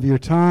the end of your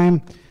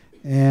time.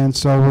 And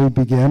so we'll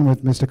begin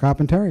with Mr.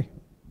 Carpenteri.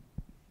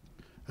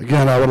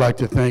 Again, I would like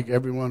to thank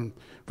everyone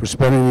for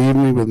spending the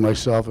evening with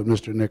myself and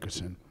Mr.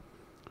 Nickerson.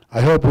 I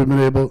hope we've been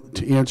able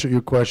to answer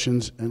your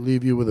questions and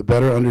leave you with a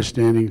better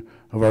understanding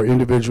of our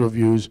individual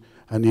views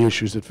on the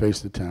issues that face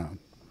the town.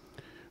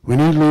 We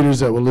need leaders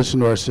that will listen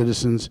to our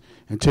citizens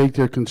and take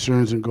their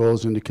concerns and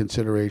goals into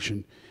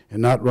consideration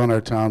and not run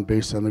our town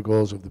based on the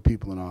goals of the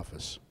people in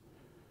office.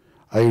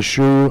 I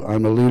assure you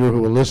I'm a leader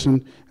who will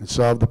listen and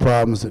solve the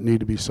problems that need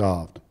to be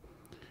solved.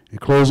 In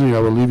closing, I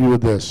will leave you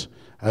with this.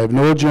 I have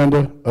no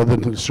agenda other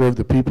than to serve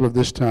the people of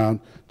this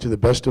town to the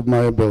best of my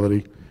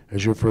ability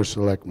as your first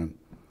selectman.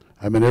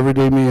 I'm an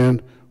everyday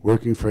man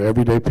working for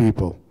everyday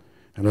people.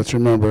 And let's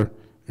remember,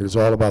 it is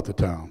all about the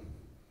town.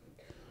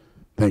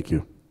 Thank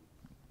you.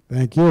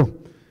 Thank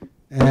you.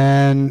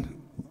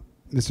 And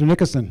Mr.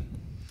 Nickerson.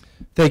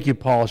 Thank you,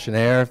 Paul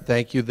Chenair.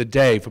 Thank you, The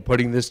Day, for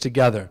putting this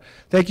together.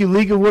 Thank you,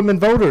 League of Women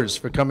Voters,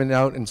 for coming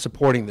out and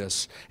supporting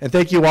this. And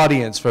thank you,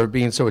 audience, for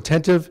being so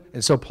attentive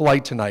and so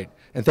polite tonight.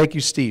 And thank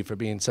you, Steve, for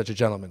being such a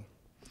gentleman.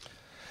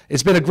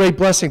 It's been a great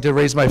blessing to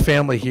raise my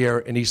family here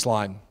in East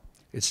Lyme.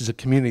 This is a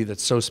community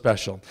that's so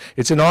special.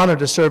 It's an honor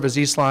to serve as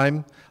East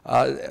Lyme's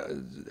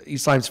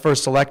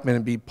first selectman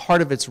and be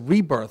part of its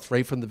rebirth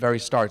right from the very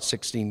start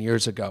 16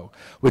 years ago.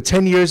 With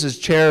 10 years as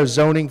chair of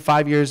zoning,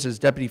 5 years as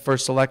deputy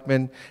first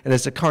selectman, and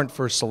as the current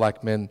first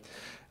selectman,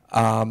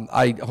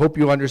 I hope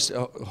you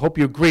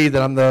agree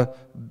that I'm the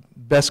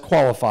best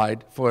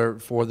qualified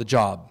for the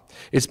job.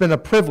 It's been a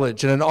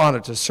privilege and an honor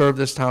to serve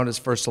this town as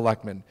first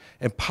selectman,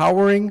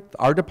 empowering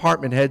our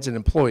department heads and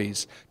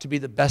employees to be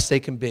the best they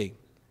can be,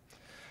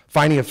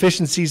 finding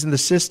efficiencies in the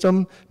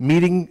system,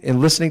 meeting and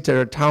listening to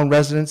our town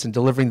residents, and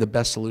delivering the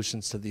best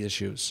solutions to the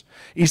issues.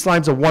 East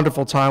Lyme's a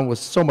wonderful town with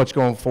so much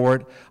going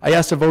forward. I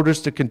ask the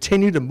voters to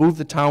continue to move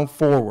the town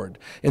forward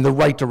in the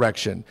right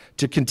direction,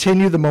 to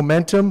continue the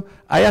momentum.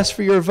 I ask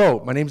for your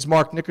vote. My name is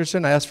Mark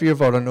Nickerson. I ask for your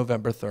vote on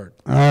November 3rd.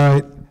 All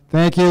right.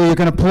 Thank you. You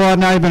can applaud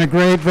now. You've been a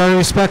great, very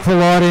respectful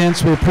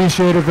audience. We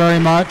appreciate it very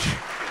much.